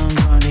tongue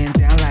running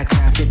down like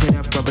that. Flip it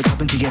up, rub it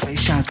up until your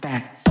face shines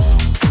back.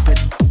 Flip it,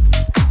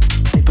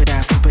 flip it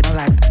out, flip it out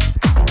like.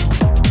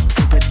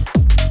 Flip it,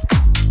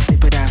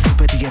 flip it out,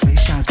 flip it till your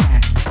face shines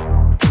back.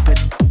 Flip it,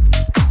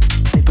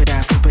 flip it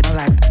out, flip it out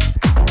like.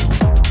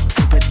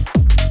 Flip it,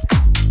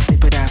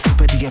 flip it out,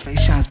 flip it till your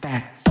face shines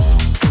back.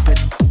 Flip it,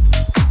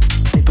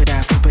 flip it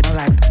out, flip it out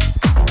like.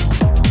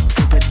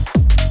 Flip it,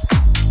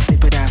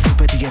 flip it out,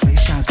 flip it till your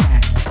face shines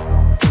back.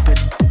 Flip it,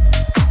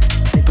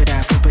 flip it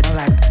out, flip it out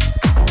like.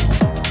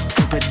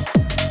 Flip it,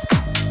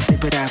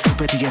 flip it out,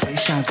 flip it till your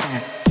face shines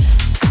back.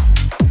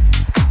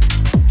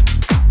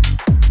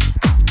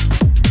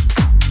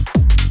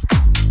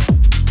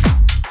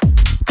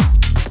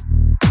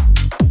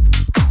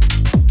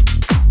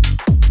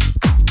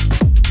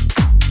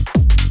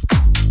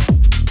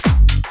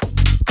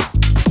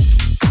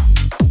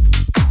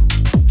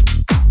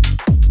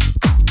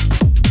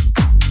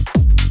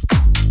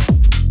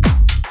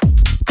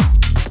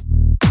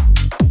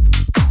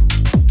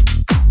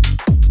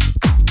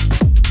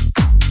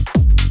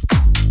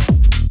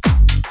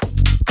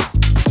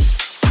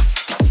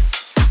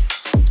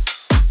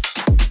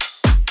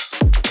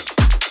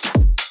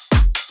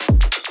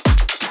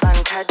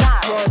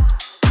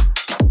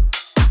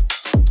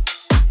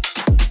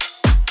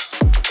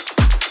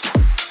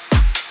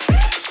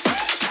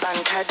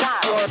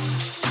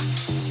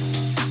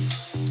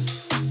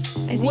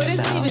 What does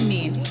it even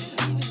mean?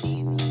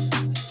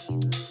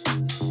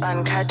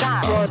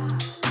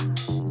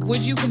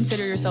 Would you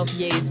consider yourself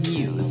Ye's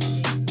muse?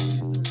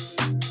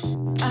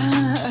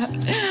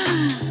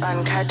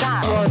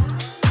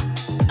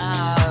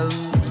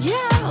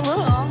 Yeah, a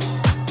little.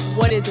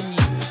 What is a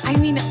muse? I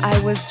mean, I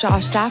was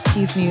Josh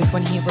Safdie's muse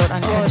when he wrote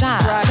Uncut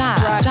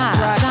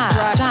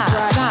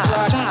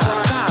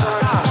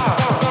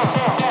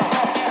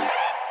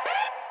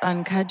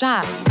Uncut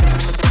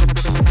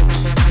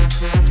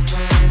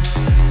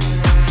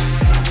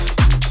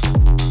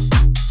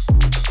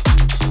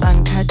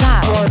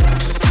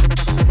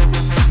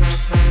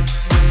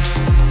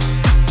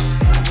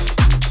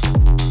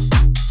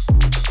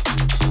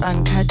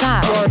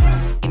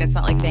And it's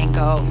not like Van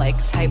Gogh, like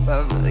type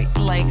of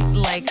like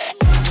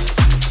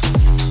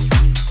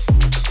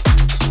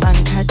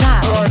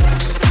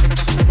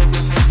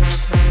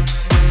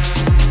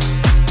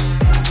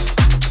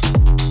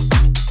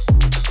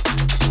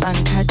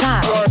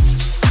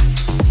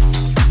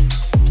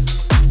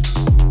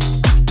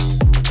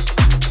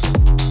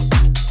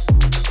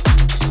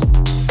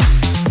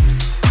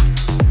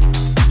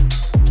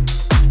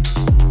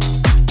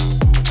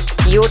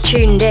You're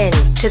tuned in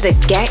to the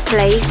Get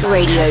Glazed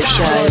Radio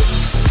Show.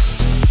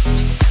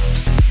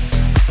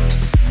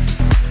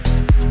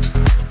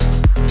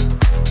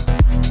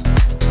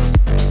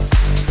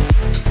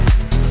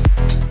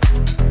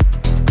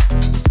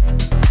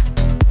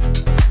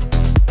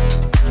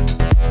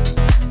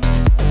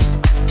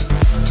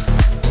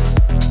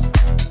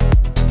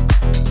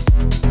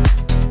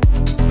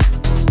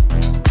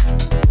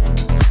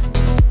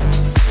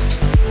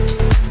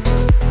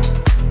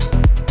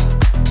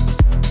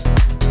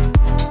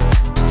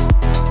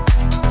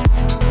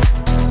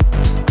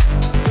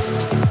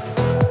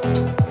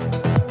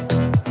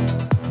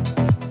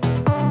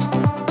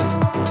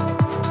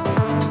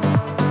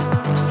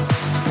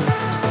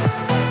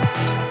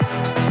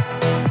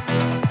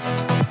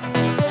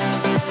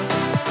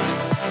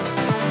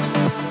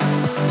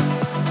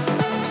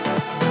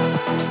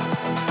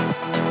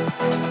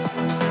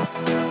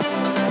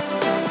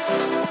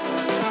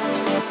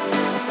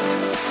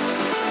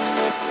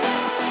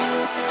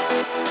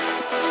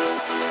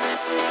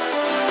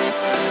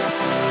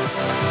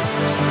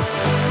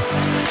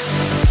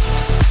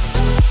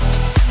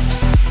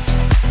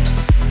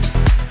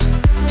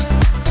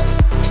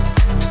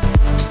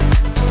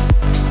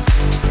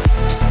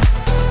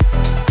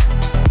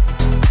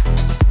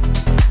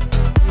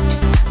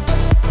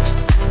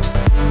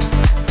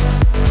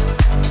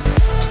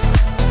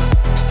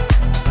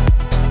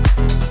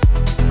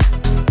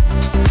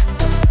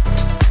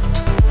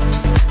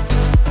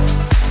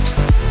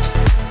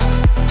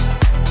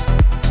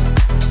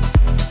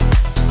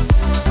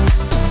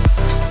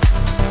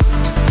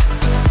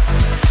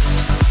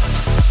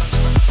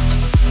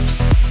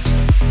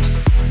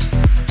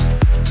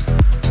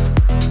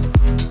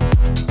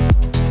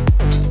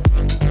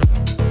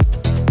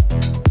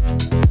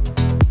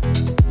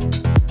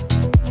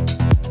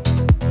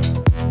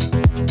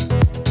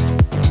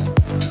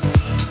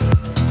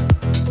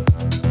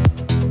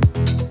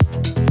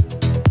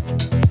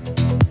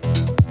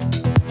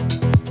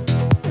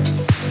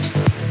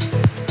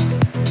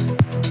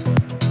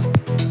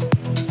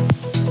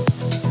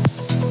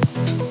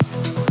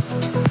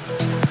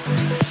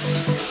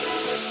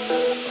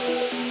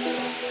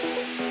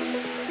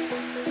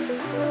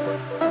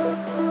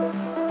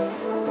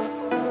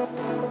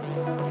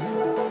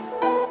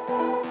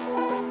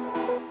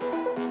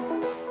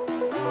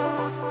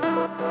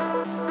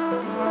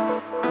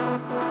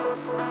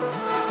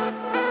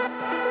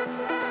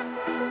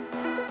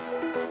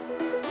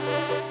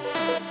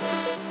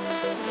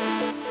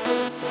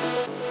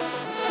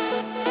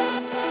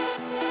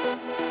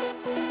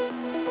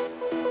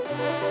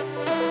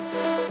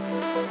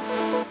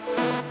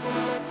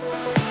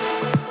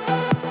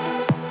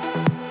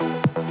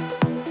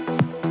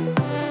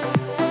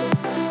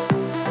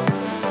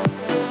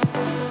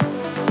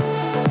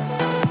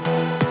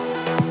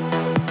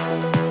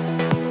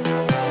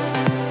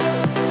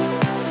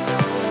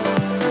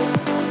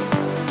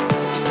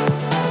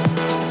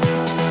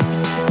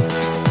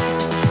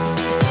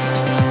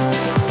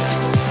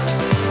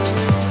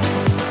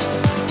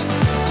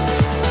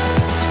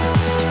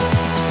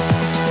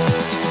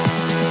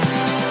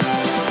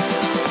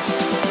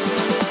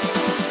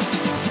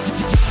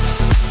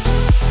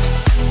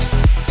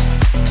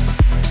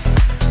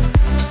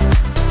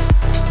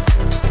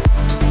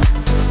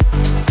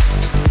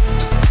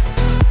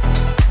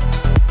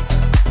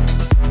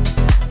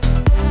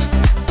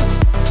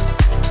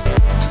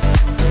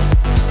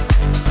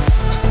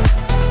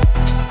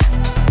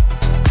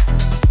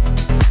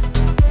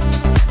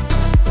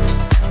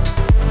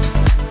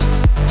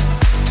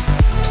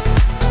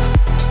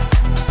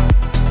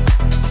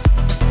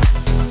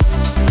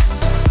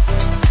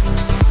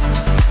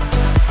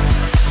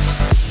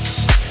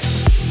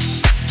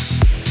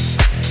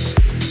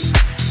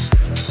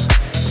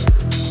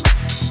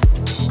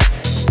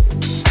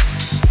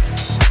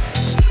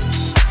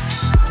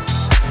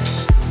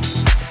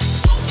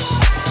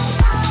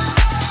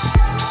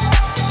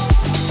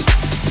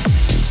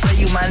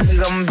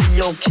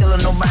 no killer,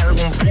 nobody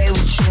gon' play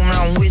with you when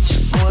I'm with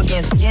you. Go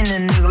against skinny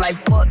nigga like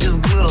fuck this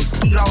glitter.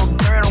 Skeet all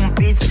dirt on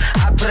bitches.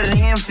 I put it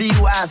in for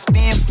you, I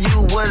spin for you.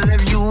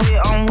 Whatever you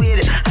with, I'm with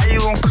it. How you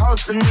gon'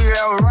 cost a nigga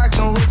that was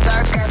rockin' with you?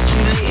 I got you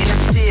lit in the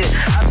city.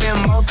 I been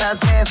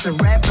multitasking,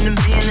 rapping and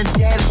being a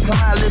daddy to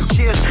my little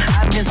children.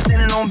 I been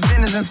spinning on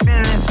business and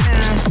spinning and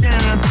spinning and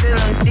spinning until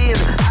I'm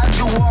dizzy. I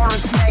do all the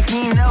smack,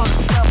 you ain't never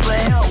step for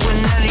help with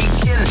none of you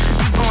killers.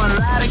 You gon'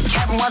 lie to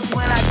cap and watch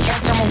when I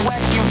catch, I'ma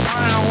whack you in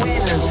front of the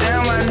witness.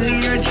 Damn, I knew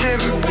you were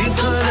tripping. We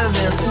could've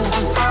been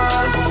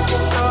superstars.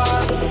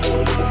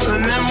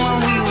 Remember when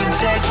we were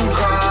jacking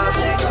cars?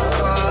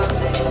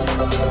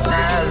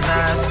 Now it's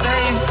not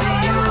safe for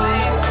you.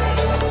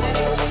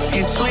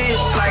 You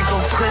switch like a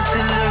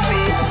pussy little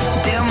bitch.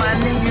 Damn, I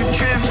knew you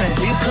tripping.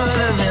 We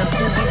could've been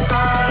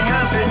superstars.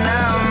 But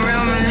now I'm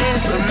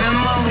reminiscing.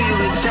 Remember we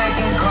were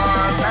jacking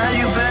cars. Now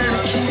you better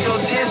keep your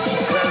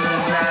distance, cause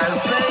it's not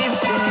safe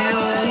for you.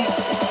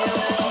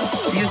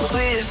 You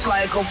switch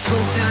like a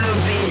pussy little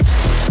bitch.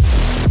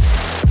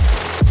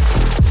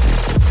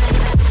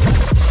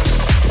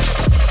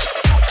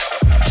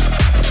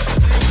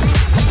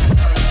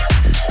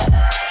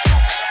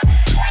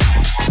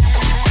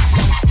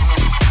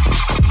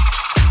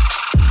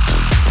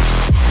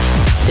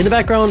 In the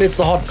background, it's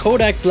the hot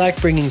Kodak Black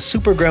bringing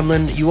Super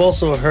Gremlin. You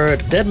also heard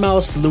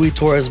Deadmau5, the Louis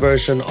Torres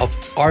version of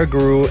Our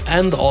Guru,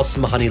 and the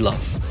awesome Honey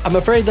Love. I'm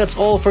afraid that's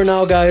all for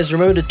now, guys.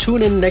 Remember to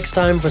tune in next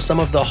time for some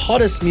of the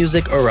hottest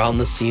music around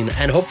the scene,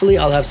 and hopefully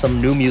I'll have some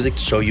new music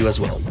to show you as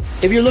well.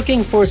 If you're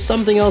looking for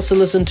something else to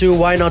listen to,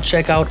 why not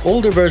check out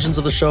older versions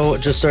of the show?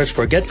 Just search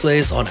for Get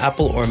Glazed on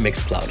Apple or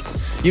Mixcloud.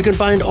 You can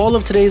find all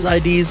of today's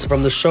IDs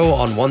from the show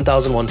on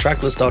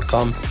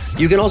 1001tracklist.com.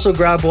 You can also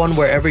grab one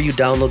wherever you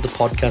download the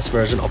podcast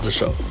version of the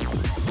show.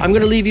 I'm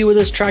going to leave you with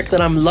this track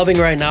that I'm loving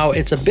right now.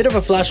 It's a bit of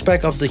a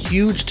flashback of the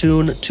huge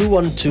tune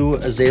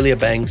 212 Azalea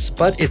Banks,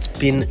 but it's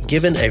been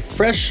given a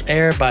fresh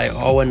air by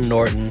Owen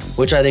Norton,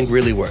 which I think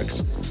really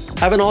works.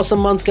 Have an awesome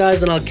month,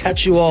 guys, and I'll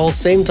catch you all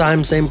same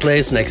time, same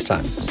place next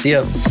time. See ya.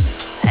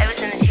 I was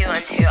in the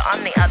 212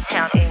 on the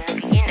uptown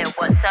end. You know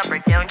what's up or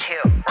don't you?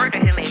 Word to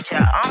who made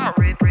ya? I'm a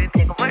rude